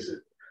idea is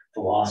that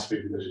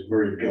philosophy, which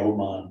Murray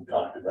Gell-Mann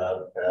talked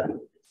about that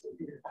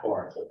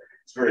so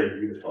it's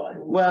very unifying.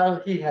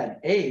 Well, he had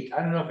 8.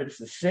 I don't know if it's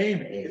the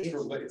same 8.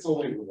 It's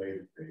only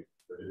related to 8,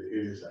 but it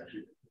is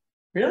actually.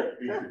 Really?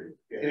 Yeah.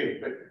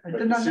 Anyway,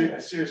 but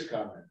a serious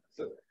comment.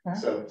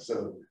 So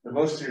the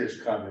most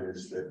serious comment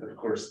is that, of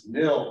course,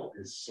 nil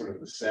is sort of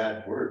the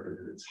sad word,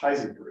 but it's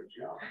Heisenberg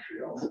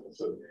geometry also.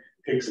 So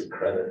take some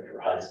credit for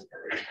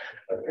Heisenberg.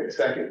 Okay,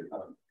 second,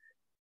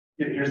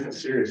 here's the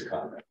serious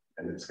comment,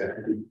 and it's going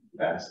to be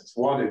fast.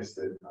 One is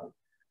that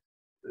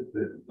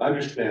the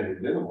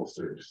understanding minimal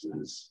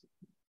surfaces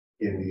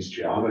in these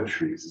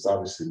geometries is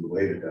obviously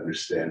related to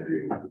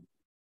understanding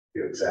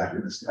exactly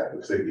this type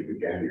of thing. You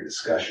began your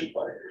discussion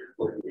by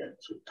looking at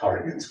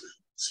targets with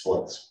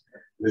splits.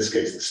 In this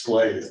case, the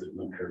splay is the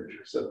moon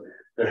curvature. So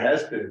there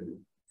has been,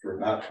 for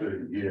about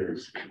 30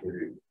 years,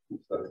 including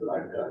stuff that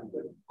I've done,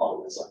 but all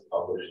of this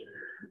unpublished,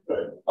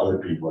 but other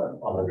people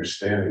have on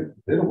understanding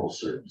minimal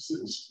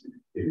surfaces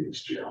in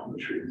these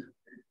geometries.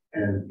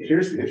 And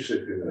here's the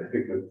interesting thing that I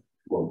think would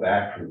go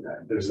back from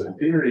that. There's a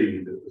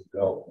theory that was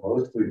developed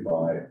mostly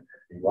by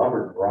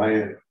Robert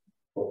Bryant,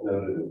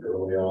 noted it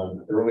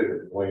earlier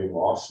than Wayne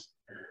Lawson.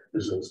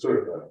 There's a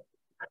sort of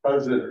a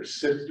cousin or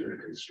sister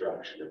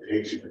construction. It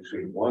takes you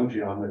between one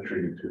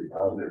geometry to the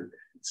other.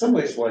 In some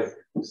ways, like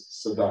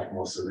Sadak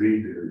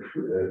Mosseri did,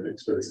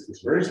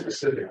 it's very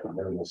specific on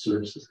minimal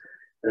surfaces,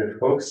 and it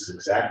focuses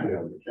exactly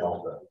on the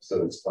delta.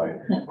 So it's by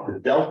the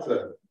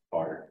delta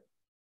part,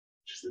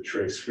 which is the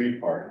trace-free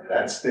part,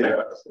 that stays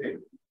the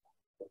same.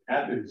 What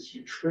happens is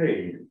you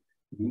trade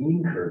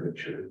mean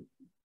curvature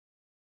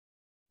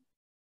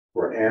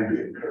for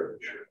ambient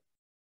curvature.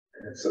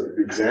 And so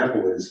the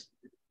example is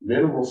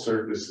minimal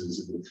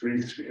surfaces in the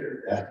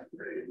 3-sphere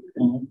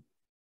F3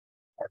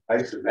 are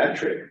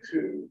isometric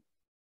to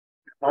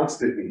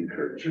constant mean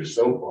curvature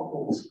soap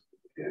bubbles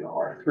in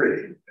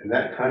R3. And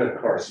that kind of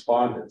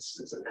correspondence,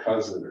 it's a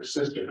cousin or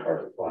sister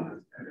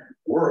correspondence,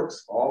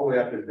 works all the way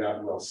up and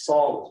down. Well,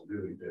 Sol is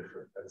really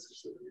different. That's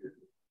just a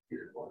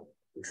weird one.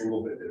 It's a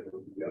little bit different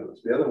from the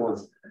others. The other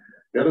ones,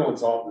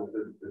 all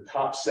the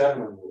top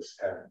 7 of us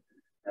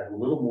have a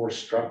little more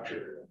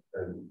structure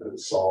than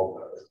Sol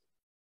does.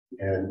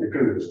 And it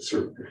really was a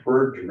sort of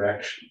preferred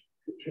direction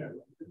for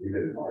general.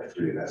 Even in R3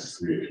 and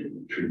S3, if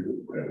you treat it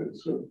with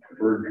it's a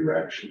preferred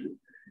direction.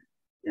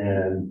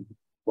 And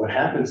what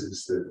happens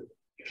is that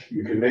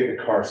you can make a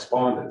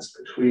correspondence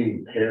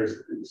between pairs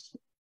of these.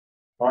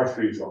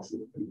 R3 is also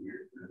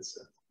weird in that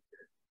sense.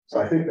 So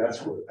I think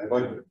that's what I'd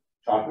like to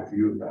talk with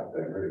you about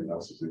that, or anyone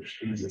else is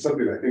interested. It's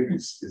something I think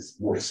is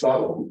more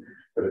subtle,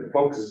 but it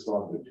focuses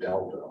on the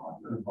delta,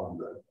 on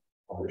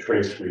the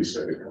trace-free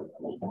setting.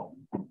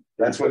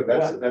 That's a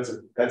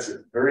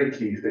very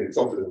key thing. It's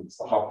also the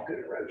Hopf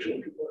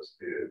differential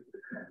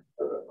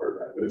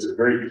but it's a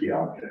very key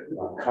object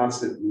on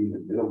constant mean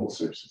and minimal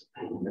surfaces.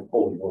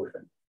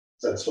 Polymorphic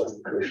satisfies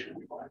the Cauchy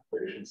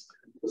equations.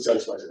 It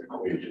satisfies an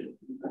equation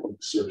of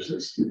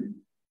surfaces.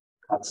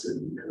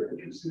 Constant mean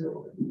curvature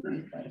 0.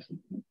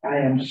 I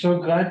am so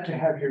glad to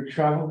have your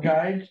travel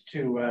guide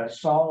to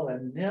Sol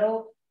and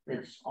Nil.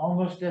 It's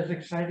almost as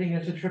exciting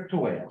as a trip to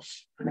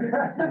Wales. It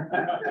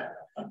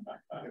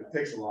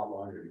takes a lot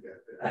longer to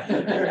get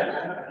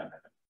there.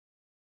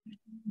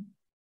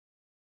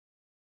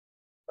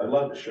 I'd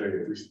love to show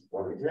you at least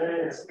one example.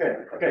 Yes,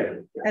 good,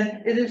 good.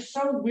 And it is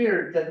so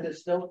weird that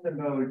this delta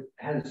mode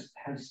has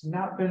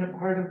not been a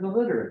part of the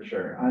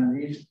literature on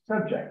these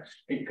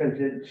subjects, because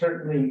it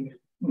certainly,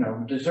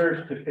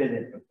 deserves to fit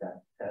in with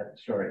that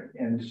story.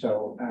 And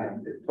so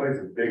it plays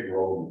a big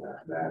role in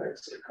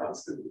mathematics, a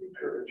constant mean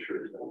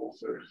curvature, normal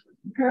surfaces.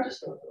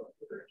 Just don't know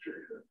the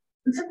literature.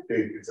 It's a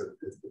big,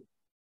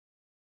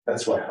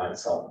 that's why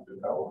Heinz-Hoff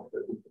developed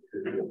it.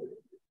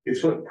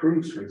 It's what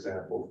proves, for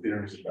example,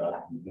 theorems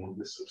about the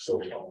meanness of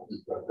soap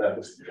bubbles. But that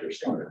was the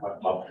first time I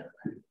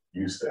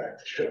used that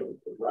to show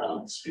the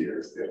round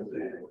spheres the other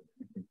day.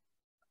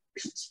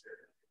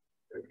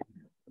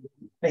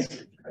 thank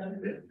you.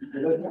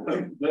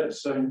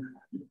 Let's thank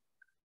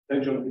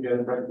Jonathan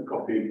again, break the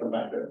coffee and come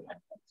back there.